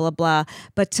 and blah blah blah.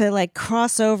 But to like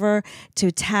cross over to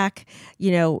attack,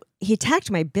 he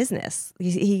attacked my business.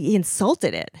 He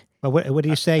insulted it. But what do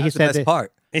you say? That's He the said best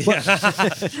part.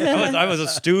 Yeah. I was a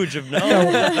stooge of no.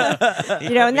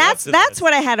 And that's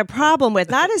what I had a problem with.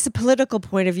 Not his political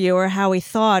point of view or how he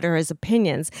thought or his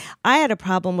opinions. I had a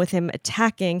problem with him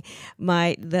attacking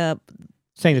saying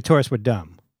the tourists were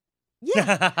dumb.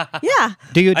 Yeah.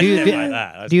 Do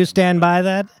you stand by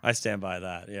that? I stand by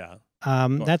that. Yeah.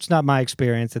 That's not my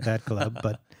experience at that club,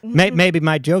 but maybe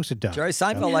my jokes are dumb. Jerry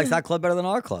Seinfeld likes that club better than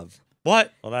our club.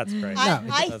 What? Well, that's crazy. I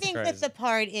That's think crazy. that the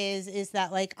part is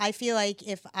that like I feel like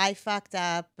if I fucked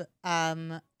up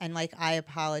and like I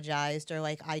apologized or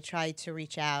like I tried to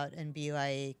reach out and be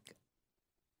like,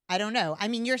 I don't know. I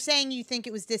mean, you're saying you think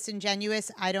it was disingenuous.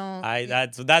 I don't.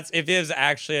 That's if it was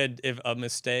actually a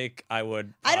mistake, I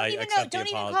would. I don't even know. accept the Don't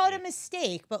even apology. call it a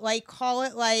mistake, but like call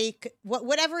it like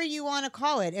whatever you want to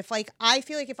call it. If like I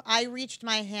feel like if I reached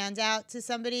my hand out to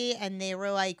somebody and they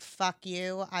were like "fuck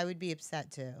you," I would be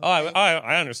upset too. Oh,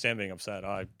 I understand being upset.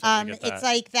 I totally get that. It's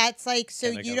like that's like so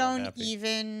Can't make you everyone don't happy.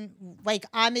 even like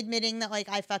I'm admitting that like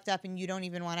I fucked up and you don't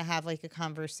even want to have like a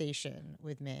conversation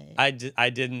with me. I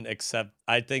didn't accept.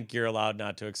 I think you're allowed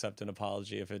not to accept an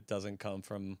apology if it doesn't come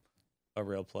from a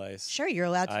real place. Sure, you're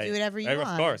allowed to do whatever you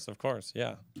want. Of course, yeah.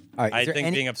 All right, I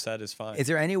think being upset is fine. Is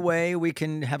there any way we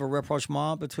can have a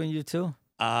rapprochement between you two?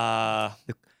 I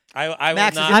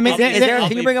Max, will not. I mean,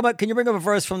 can you bring up a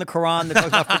verse from the Quran that talks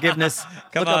about forgiveness?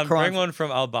 Come Look up on, Quran. bring one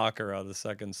from Al-Baqarah, the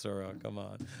second surah. Come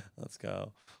on, let's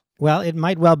go. Well, it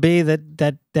might well be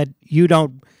that you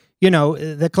don't,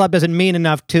 the club doesn't mean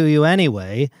enough to you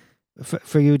anyway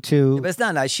for you to. Yeah, but it's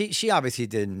not nice. She obviously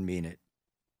didn't mean it.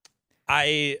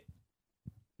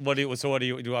 What do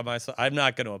you do? I'm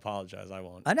not going to apologize. I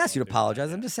won't. I didn't ask you to do apologize.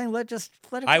 that, I'm just saying, let it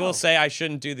go. I will say I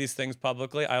shouldn't do these things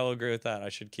publicly. I will agree with that. I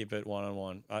should keep it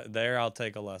one-on-one. I'll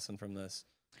take a lesson from this.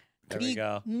 There we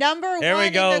go. Number There one. we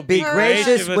go. in the Be Quran-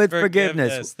 gracious with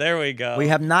forgiveness. There we go. We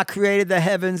have not created the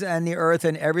heavens and the earth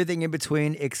and everything in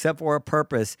between except for a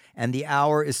purpose, and the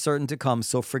hour is certain to come.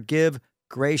 So forgive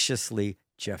graciously,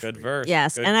 Geoffrey. Good verse.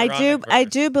 Yes, Good and Quranic I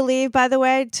verse. do believe, by the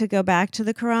way, to go back to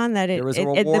the Quran, that There is a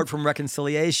reward from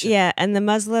reconciliation. Yeah, and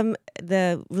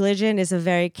the religion is a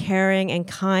very caring and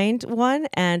kind one,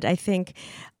 and I think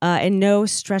in no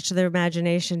stretch of their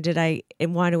imagination did I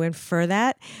want to infer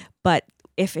that, but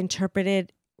if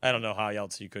interpreted. I don't know how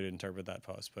else you could interpret that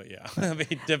post, but yeah, I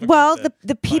mean, difficult. Well, to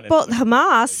the find people, any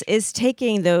Hamas is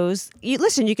taking those.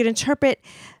 Listen, you can interpret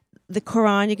the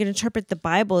Quran, you can interpret the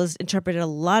Bible is interpreted a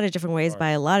lot of different ways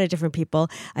by a lot of different people.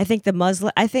 I think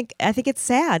I think it's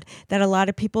sad that a lot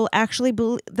of people actually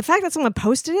believe the fact that someone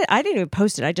posted it. I didn't even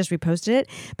post it; I just reposted it.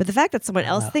 But the fact that someone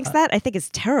else thinks that, I think is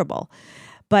terrible.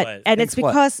 But and it's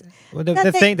because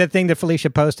the thing that Felicia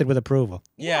posted with approval.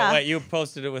 Yeah, wait, you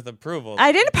posted it with approval.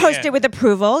 I didn't post it with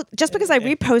approval. Just because I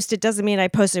reposted doesn't mean I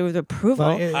posted it with approval.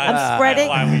 I'm spreading.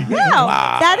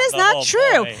 That is not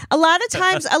true. Point. A lot of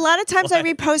times I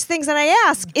repost things and I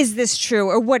ask, "Is this true?"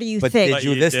 or "What do you But think?" did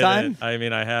you this did time? it. I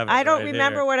mean, I have. I don't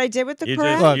remember what I did with the you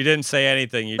Quran. you didn't say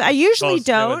anything. I usually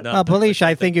don't. Well, Felicia,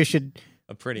 I think you should.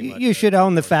 Pretty much. You should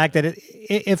own the fact that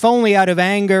if only out of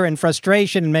anger and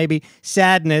frustration and maybe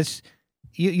sadness,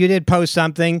 you did post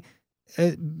something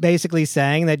basically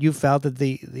saying that you felt that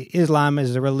the Islam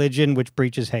is a religion which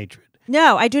preaches hatred.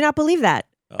 No, I do not believe that.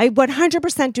 I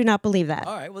 100% do not believe that.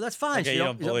 All right, well, that's fine. Okay, She you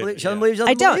don't don't believe it, she doesn't yeah. believe, she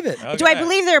I doesn't don't. believe it. Okay. Do I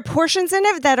believe there are portions in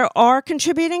it that are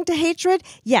contributing to hatred?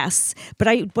 Yes, but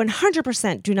I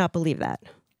 100% do not believe that.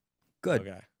 Good.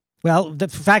 Okay. Well, the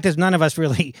fact is, none of us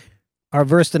really are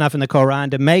versed enough in the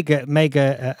Quran to make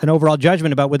an overall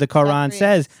judgment about what the Quran Agreed.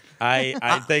 says.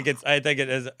 I think it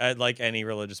is like any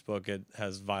religious book. It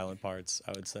has violent parts.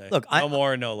 I would say. Look, no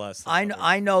more, no less.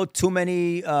 I know too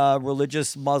many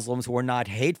religious Muslims who are not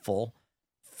hateful.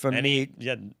 For me,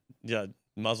 yeah.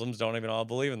 Muslims don't even all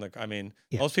believe in the. I mean,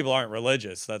 Yeah. most people aren't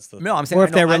religious. That's the. no, I'm saying Or if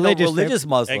I know, they're I know religious, religious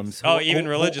Muslims. even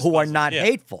religious who are Muslims, not yeah.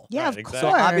 hateful. Yeah, Right, of exactly. So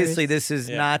course. obviously, this is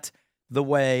Yeah. not the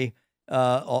way.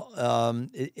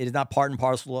 It is not part and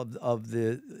parcel of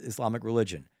the Islamic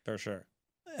religion. For sure.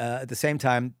 At the same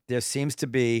time, there seems to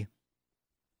be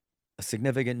a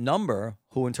significant number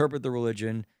who interpret the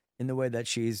religion in the way that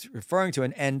she's referring to.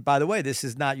 And by the way, this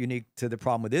is not unique to the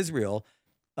problem with Israel.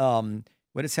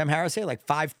 What did Sam Harris say? Like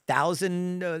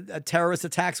 5,000 terrorist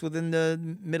attacks within the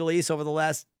Middle East over the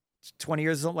last 20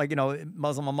 years, like,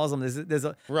 Muslim on Muslim. There's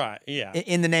a right, yeah.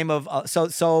 In the name of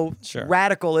so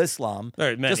radical Islam,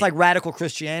 just like radical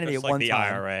Christianity at like one the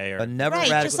time, IRA, but never right,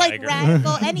 radical. just like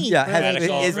radical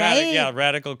anything.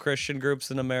 Radical Christian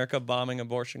groups in America bombing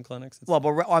abortion clinics. Well, but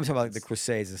I'm talking about like the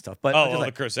Crusades and stuff. But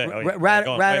the Crusades.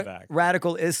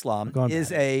 Radical Islam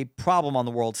is a problem on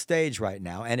the world stage right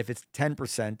now, and if it's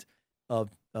 10% of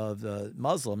the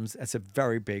Muslims, that's a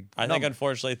very big number. I think,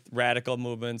 unfortunately, radical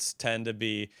movements tend to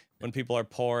be, when people are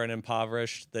poor and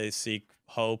impoverished, they seek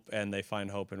hope, and they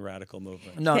find hope in radical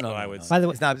movements. No. By the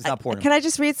way, it's not poor. Can I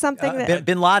just read something?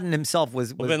 Bin Laden himself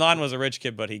was Bin Laden was a rich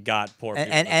kid, but he got poor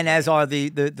people. And as are the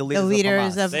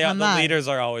leaders of Hamas. The leaders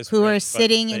are always who rich, are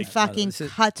sitting in fucking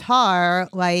Qatar,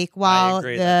 like, while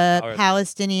the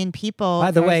Palestinian people.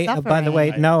 By the way, and by the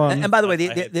way,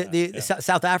 the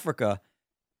South Africa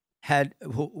had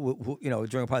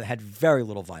during a part had very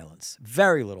little violence.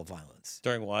 Very little violence.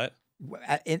 During what?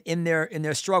 In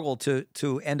their struggle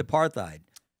to end apartheid.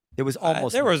 There was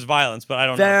almost there was violence, but I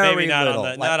don't know. Maybe not little.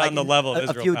 on the level of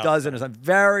Israel. A few dozen or something.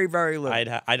 Very, very little.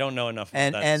 I don't know enough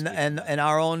about that. And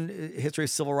our own history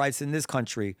of civil rights in this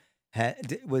country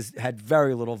had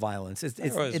very little violence. It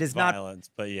is violence, not,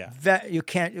 but yeah, you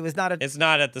can't. It was not. It's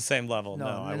not at the same level.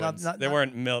 They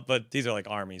weren't but these are like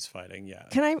armies fighting. Yeah.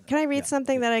 Can I read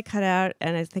something that I cut out,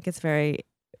 and I think it's very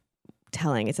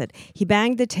telling. It said, he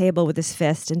banged the table with his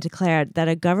fist and declared that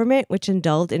a government which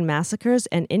indulged in massacres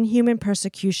and inhuman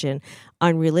persecution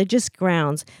on religious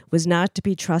grounds was not to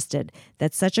be trusted,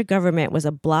 that such a government was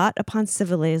a blot upon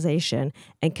civilization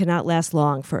and cannot last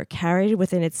long, for it carried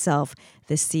within itself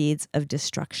the seeds of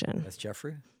destruction. That's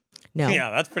Geoffrey? No. Yeah,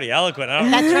 that's pretty eloquent.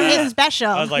 That's from his special.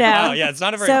 I was like, wow, yeah, it's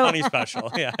not a very funny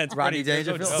special. Yeah, it's Rodney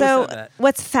Dangerfield. So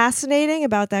what's fascinating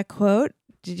about that quote,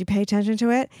 did you pay attention to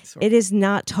it? Sort of. It is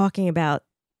not talking about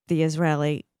the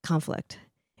Israeli conflict.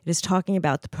 It is talking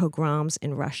about the pogroms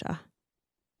in Russia.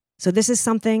 So this is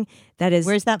something that is...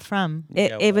 Where's that from?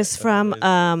 It was from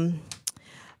an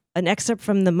excerpt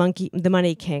from the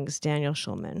Money Kings, Daniel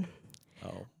Schulman.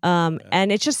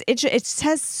 And it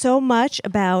says so much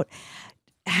about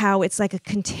how it's like a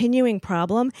continuing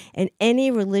problem, and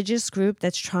any religious group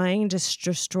that's trying to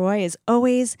destroy is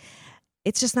always...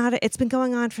 It's just not. It's been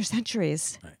going on for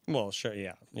centuries. Right. Well, sure,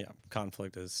 yeah.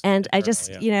 Conflict is. And I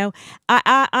just,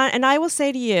 I will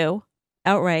say to you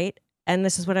outright, and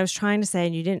this is what I was trying to say,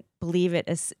 and you didn't believe it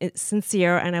as it's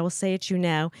sincere, and I will say it to you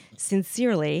now,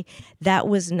 sincerely, that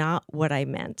was not what I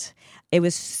meant. It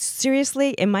was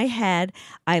seriously in my head.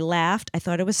 I laughed. I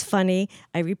thought it was funny.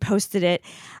 I reposted it.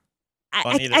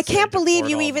 I can't believe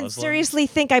you even seriously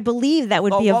think I believe that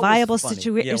would be a viable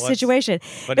situation.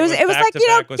 It was like,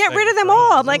 get rid of them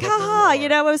all. I'm like, haha,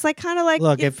 it was like kind of like.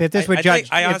 Look, if this were Judge,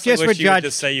 I honestly wish you would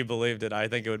just say you believed it. I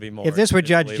think it would be more. If this were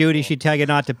Judge Judy, she'd tell you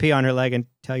not to pee on her leg and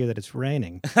tell you that it's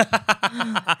raining.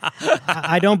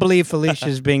 I don't believe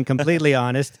Felicia's being completely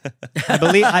honest. I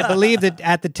believe that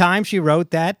at the time she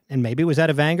wrote that, and maybe it was out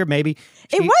of anger. Maybe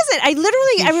it wasn't. I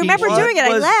remember doing it.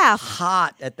 I laughed.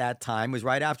 Hot at that time was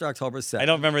right after October 7th. I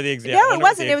don't remember the exact. No, it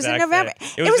wasn't. It was in November.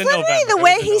 It was literally the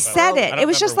way he said it. It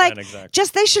was just like,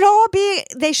 they should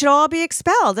all be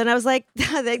expelled. And I was like, would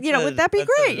that be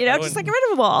great? Just like get rid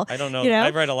of them all. I don't know. I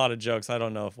write a lot of jokes. I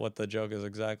don't know what the joke is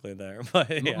exactly there.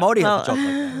 But yeah. Modi has a joke like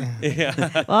that.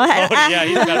 Yeah. Modi,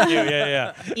 he's got a few.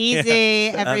 Yeah. Easy.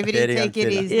 Everybody take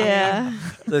it easy. Yeah.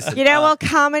 Listen,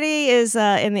 comedy is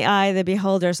in the eye of the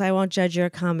beholder, so I won't judge your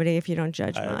comedy if you don't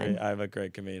judge mine. I'm a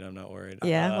great comedian. I'm not worried.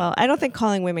 Yeah. Well, I don't think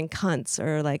calling women cunts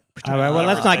or like. All right. Well,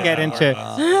 let's not get into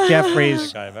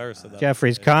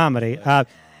Geoffrey's comedy.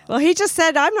 Well, he just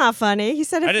said I'm not funny. He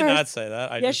said it I did first. not say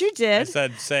that. Yes, you did. I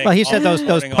said saying. Well, he said those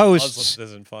posts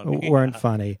isn't funny. weren't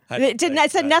funny.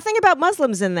 It said nothing about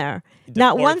Muslims in there.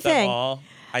 Not one thing.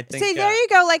 I think. See, there you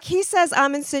go. Like he says,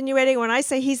 I'm insinuating. When I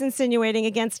say he's insinuating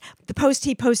against the post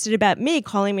he posted about me,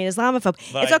 calling me an Islamophobe.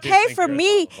 But it's okay for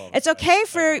me. It's okay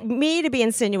for me to be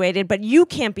insinuated, but you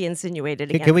can't be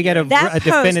insinuated against. Can we get a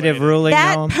definitive ruling?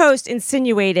 That post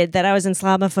insinuated that I was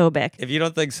Islamophobic. If you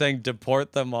don't think saying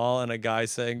deport them all and a guy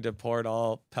saying deport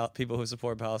all people who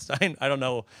support Palestine, I don't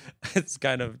know. It's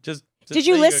kind of just. Did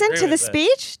you listen to the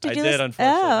speech? I did,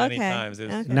 unfortunately, many times.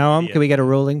 Noam, can we get a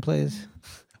ruling, please?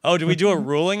 Oh, do we do a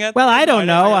ruling at? Well, I don't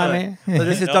know. I mean, so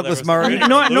this is Douglas Murray.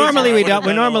 Normally we don't.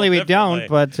 Normally we don't.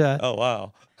 But oh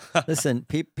wow. Listen,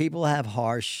 people have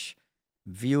harsh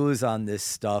views on this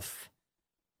stuff.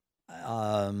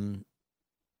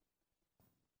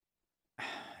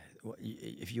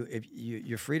 If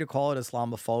you're free to call it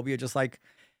Islamophobia, just like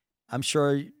I'm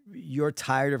sure you're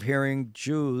tired of hearing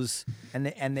Jews, and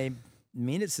they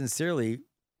mean it sincerely,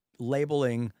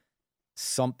 labeling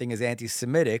something is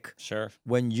anti-Semitic Sure.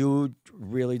 when you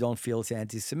really don't feel it's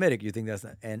anti-Semitic. You think that's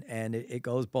not, and it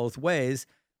goes both ways,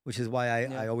 which is why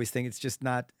I always think it's just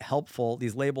not helpful.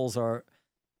 These labels are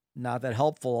not that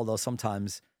helpful, although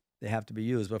sometimes they have to be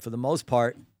used. But for the most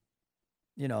part,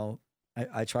 you know,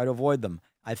 I try to avoid them.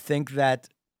 I think that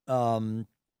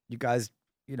you guys,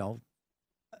 you know,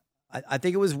 I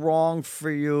think it was wrong for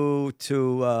you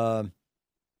to.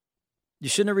 You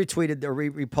shouldn't have retweeted or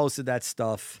reposted that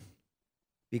stuff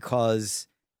because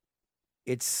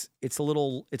it's a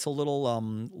little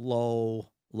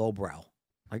lowbrow.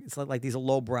 Like it's like these are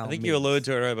lowbrow. I think memes. you alluded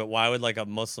to it earlier, but why would like a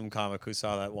Muslim comic who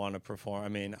saw that want to perform? I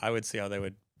mean, I would see how they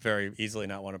would very easily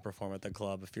not want to perform at the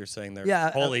club if you're saying their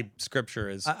holy scripture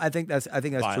is. I think that's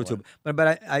violent. true too.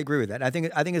 But I agree with that. I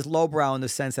think it's lowbrow in the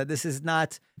sense that this is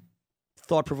not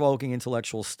thought-provoking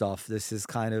intellectual stuff. This is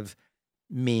kind of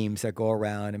memes that go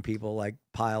around and people like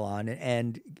pile on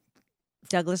and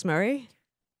Douglas Murray.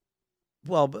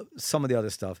 well, but some of the other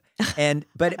stuff, and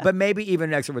but maybe even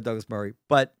an extra with Douglas Murray.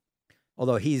 But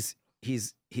although he's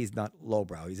not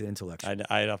lowbrow, he's an intellectual.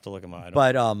 I'd have to look him up. I don't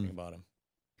But know anything about him.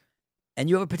 and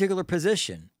you have a particular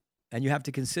position, and you have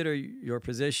to consider your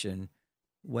position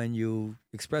when you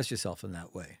express yourself in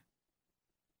that way.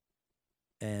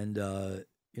 And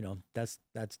you know, that's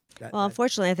that. Well,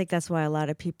 unfortunately, I think that's why a lot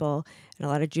of people and a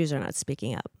lot of Jews are not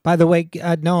speaking up. By the way,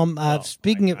 Noam,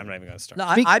 speaking of... I'm not even going to start. No,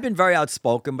 I've been very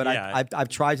outspoken, but Yeah, I've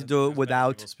tried to do it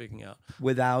without people speaking out.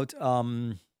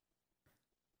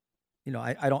 You know,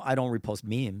 I don't repost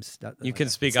memes. You can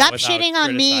speak Stop up without shitting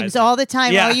on memes criticizing. all the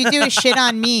time. Yeah. All you do is shit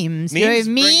on memes. Memes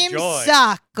bring Memes joy.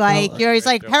 suck. Like you're always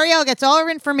Bring like, joy. Periel gets all her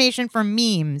information from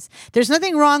memes. There's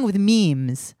nothing wrong with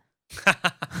memes.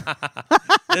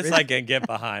 This I can get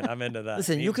behind. I'm into that.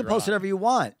 Listen, you Memes can post rock. whatever you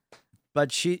want,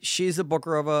 but she's a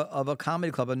booker of a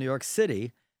comedy club in New York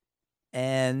City,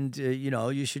 and you know,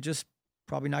 you should just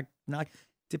probably not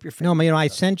dip your finger. No, you know, I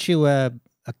sent you a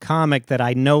comic that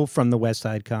I know from the West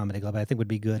Side Comedy Club. I think would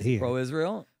be good here.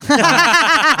 Pro-Israel.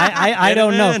 I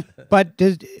don't know, in. but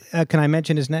can I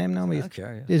mention his name? No, I don't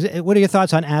care. Yeah. What are your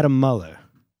thoughts on Adam Muller?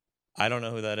 I don't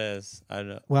know who that is. I don't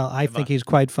know. Well, I think he's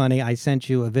quite funny. I sent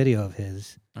you a video of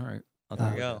his. All right.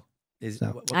 There you go.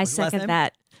 I second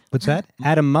that. What's that?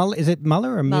 Adam Muller? Is it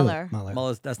Muller or Muller. Muller.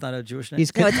 Muller, that's not a Jewish name.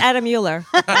 He's No, it's Adam Mueller.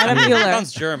 Adam Mueller.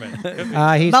 Sounds German. he's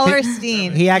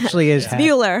Mullerstein. He actually is.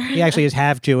 Mueller. He actually is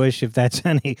half Jewish, if that's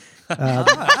any. There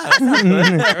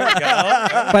we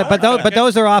go. But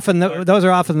those are often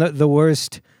the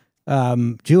worst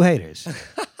Jew haters.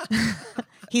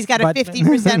 He's got a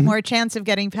 50% more chance of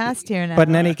getting past here now. But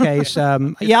in any case,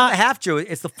 The half Jew.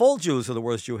 It's the full Jews who are the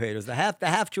worst Jew haters. The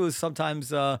half Jews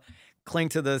sometimes cling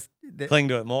to the Cling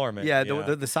to it more, man. yeah,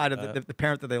 the side of the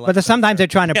parent that they like. but sometimes they're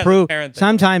trying to Yeah, the prove. parent thing.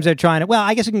 Sometimes they're trying to. Well,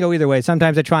 I guess it can go either way.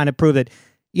 Sometimes they're trying to prove that,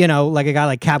 you know, like a guy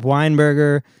like Cap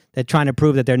Weinberger. They're trying to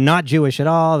prove that they're not Jewish at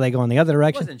all. They go in the other He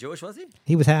direction. wasn't Jewish, was he?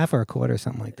 He was half or a quarter,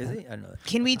 something like Is that. he? I don't know.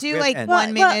 Can we do We have like to end.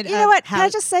 1 minute? You know what? Can I how-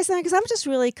 just say something? Because I'm just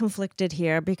really conflicted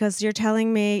here because you're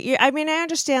telling me. I mean, I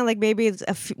understand like maybe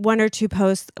it's one or two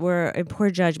posts were in poor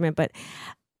judgment, but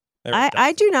There we go.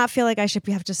 I do not feel like I should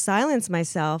have to silence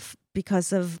myself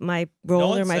because of my No role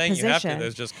one's or my saying you have position. to.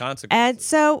 There's just consequences. And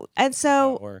so That's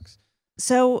how it works.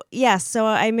 yes, so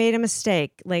I made a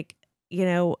mistake. Like, you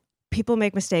know, people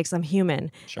make mistakes. I'm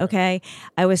human. Sure. Okay.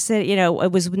 I was sitting, you know,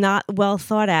 it was not well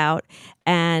thought out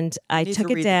and I You need took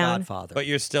to it read down. The Godfather. But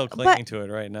you're still clinging to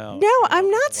it right now. No, I'm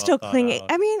Well not still thought clinging.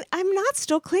 out. I mean, I'm not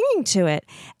still clinging to it.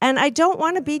 And I don't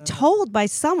want to be told by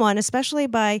someone, especially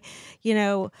by, you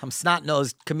know, Some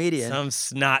snot-nosed comedian. Some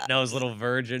snot-nosed little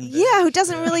virgin. bitch. yeah, who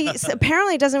doesn't really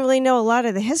apparently doesn't really know a lot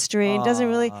of the history and doesn't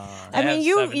really I mean, have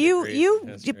you 7 you degrees you in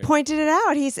you history. pointed it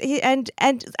out.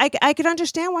 And I could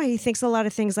understand why he thinks a lot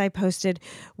of things I posted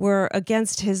were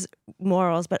against his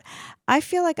morals, but I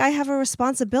feel like I have a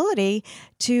responsibility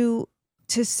to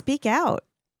speak out,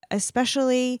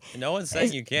 especially. No one's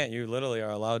saying you can't. You literally are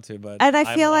allowed to. But And I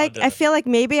I'm feel allowed like to-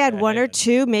 maybe I had one or hate it.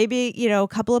 two, maybe you know, a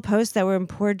couple of posts that were in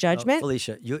poor No, judgment.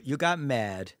 Felicia, you got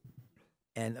mad,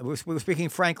 and we're speaking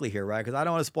frankly here, right? Because I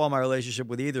don't want to spoil my relationship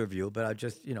with either of you, but I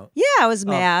just, you know, Yeah, I was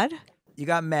mad. you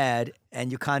got mad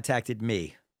and you contacted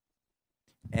me,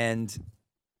 and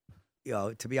you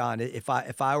know, to be honest,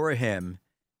 if I were him,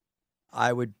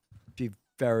 I would be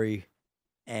very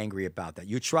angry about that.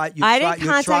 I didn't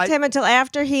contact him until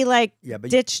after he like Yeah, but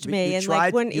ditched you me and tried,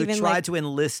 like wouldn't you even tried like. to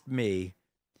enlist me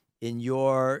in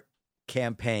your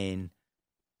campaign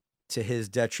to his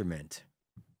detriment,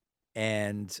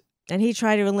 and And he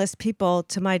tried to enlist people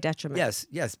to my detriment.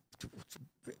 yes,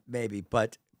 maybe,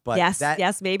 but But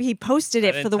yes, maybe he posted I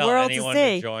it didn't for the tell world to anyone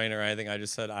see. join or anything. I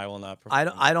just said I will not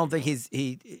perform. I don't think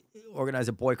he organized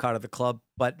a boycott of the club,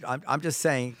 but I'm just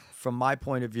saying from my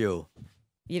point of view.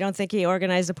 You don't think he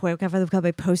organized a boycott for the club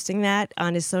by posting that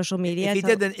on his social media?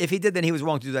 If he did, then he was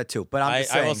wrong to do that too. But I'm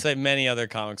just saying, I will say many other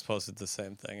comics posted the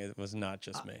same thing. It was not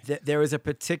just me. There is a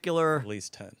particular, at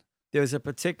least 10. There's a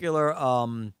particular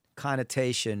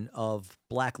connotation of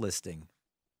blacklisting.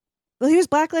 Well, he was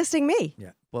blacklisting me.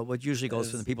 Yeah. Well, what usually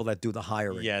goes for the people that do the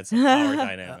hiring. Yeah, it's a power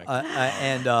dynamic.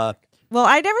 Well,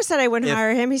 I never said I wouldn't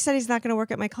hire him. He said he's not going to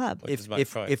work at my club.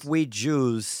 If we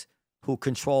Jews who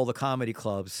control the comedy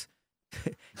clubs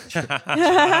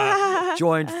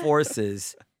joined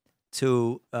forces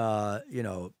to,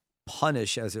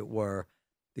 punish, as it were,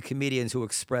 the comedians who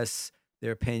express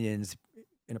their opinions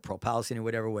in a pro-Palestinian or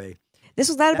whatever way. This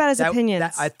was not about his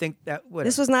opinions. I think that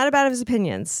this was not about his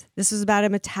opinions. This was about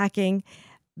him attacking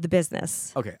the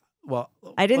business. Okay. Well,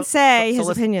 I didn't say his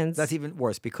opinions. That's even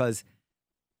worse, because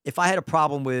if I had a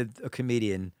problem with a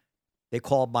comedian, they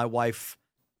called my wife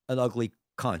an ugly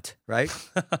cunt, right?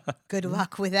 Good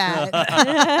luck with that.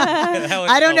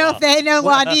 I don't know if they know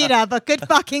Juanita, but good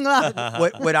fucking luck.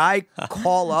 Would I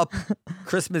call up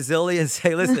Chris Mazzilli and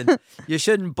say, listen, you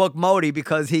shouldn't book Modi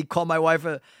because he called my wife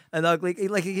an ugly,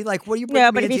 like, what are you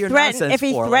bringing me into your nonsense if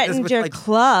he for? threatened your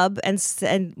club and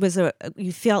was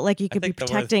you felt like you could be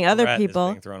protecting other people.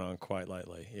 Is being thrown on quite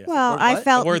lightly. Yeah. Well, I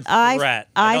felt the word threat.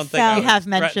 I felt you have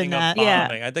mentioned that.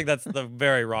 Yeah, I think that's the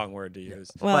very wrong word to use.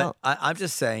 Well, but I'm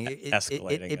just saying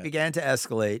it began to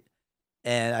escalate,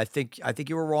 and I think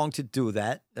you were wrong to do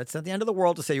that. That's not the end of the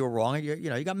world to say you were wrong.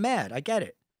 You got mad. I get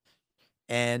it,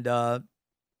 and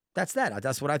that's that.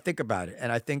 That's what I think about it,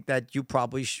 and I think that you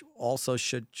probably also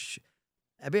should.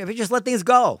 I mean, if you just let things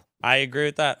go. I agree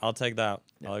with that. I'll take that.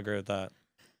 I'll agree with that.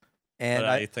 And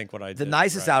I think what I did. The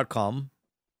nicest outcome,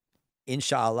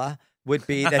 inshallah, would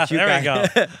be that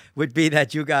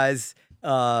you guys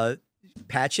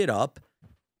patch it up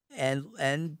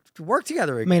and work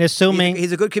together again. I mean, assuming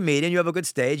he's a good comedian, you have a good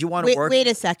stage, you want to work. Wait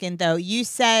a second, though. You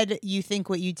said you think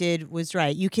what you did was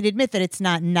right. You can admit that it's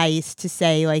not nice to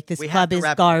say like this club is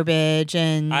garbage,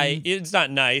 and it's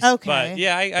not nice. Okay, but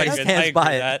yeah, I agree with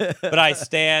that. But I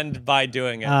stand by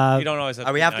doing it. You don't always have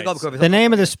to. We have nice. to go. The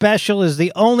name of the special is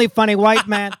The Only Funny White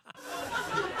Man.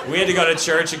 We had to go to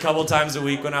church a couple times a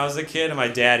week when I was a kid, and my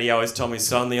daddy always told me,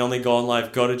 son, the only goal in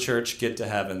life, go to church, get to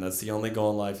heaven. That's the only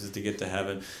goal in life, is to get to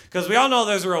heaven. Because we all know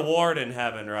there's a reward in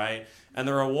heaven, right? And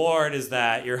the reward is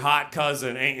that your hot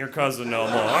cousin ain't your cousin no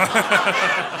more.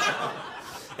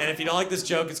 And if you don't like this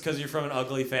joke, it's because you're from an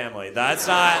ugly family. That's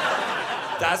not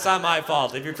my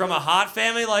fault. If you're from a hot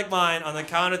family like mine, on the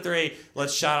count of 3,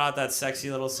 let's shout out that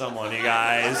sexy little someone, you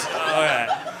guys. Okay.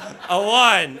 A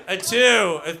 1, a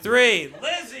 2, a 3.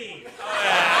 Lizzie!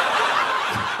 Okay.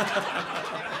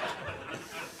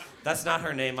 That's not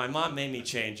her name. My mom made me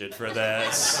change it for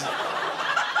this.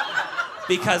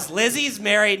 Because Lizzie's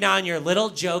married now and your little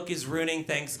joke is ruining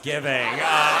Thanksgiving.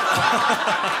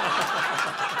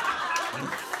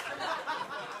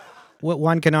 What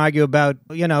one can argue about,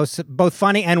 both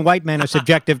funny and white men are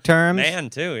subjective terms.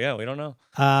 Man, too, yeah, we don't know.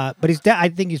 But I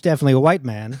think he's definitely a white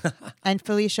man. And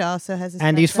Felicia also has a special.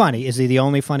 And he's funny. Is he the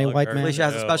only funny white man? Felicia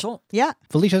has a special? Yeah.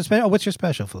 Felicia has a special? Oh, what's your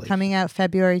special, Felicia? Coming out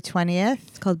February 20th.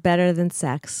 It's called Better Than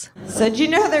Sex. So do you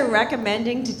know how they're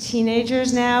recommending to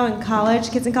teenagers now in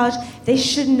college, kids in college, they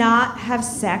should not have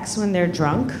sex when they're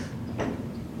drunk?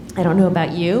 I don't know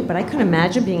about you, but I couldn't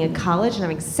imagine being in college and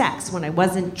having sex when I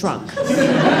wasn't drunk. I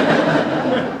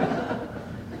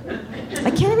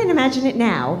can't even imagine it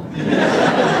now.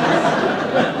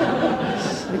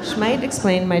 Which might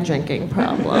explain my drinking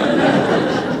problem.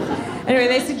 Anyway,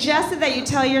 they suggested that you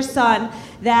tell your son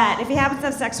that if he happens to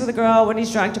have sex with a girl when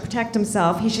he's drunk to protect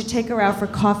himself, he should take her out for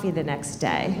coffee the next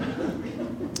day.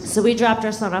 So we dropped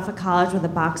our son off at college with a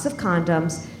box of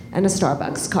condoms and a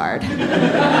Starbucks card.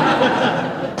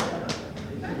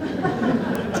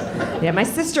 Yeah, my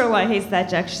sister-in-law hates that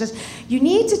joke. She says, you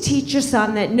need to teach your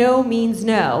son that no means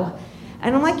no.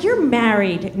 And I'm like, you're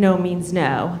married, no means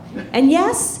no. And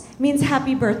yes means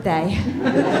happy birthday.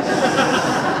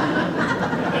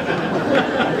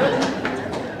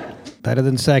 Better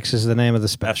Than Sex is the name of the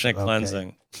special. Ethnic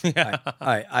cleansing. Yeah. All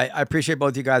right. I appreciate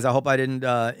both you guys. I hope I didn't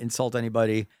insult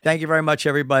anybody. Thank you very much,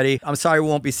 everybody. I'm sorry we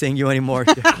won't be seeing you anymore.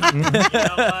 Good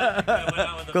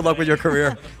luck with your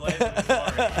career.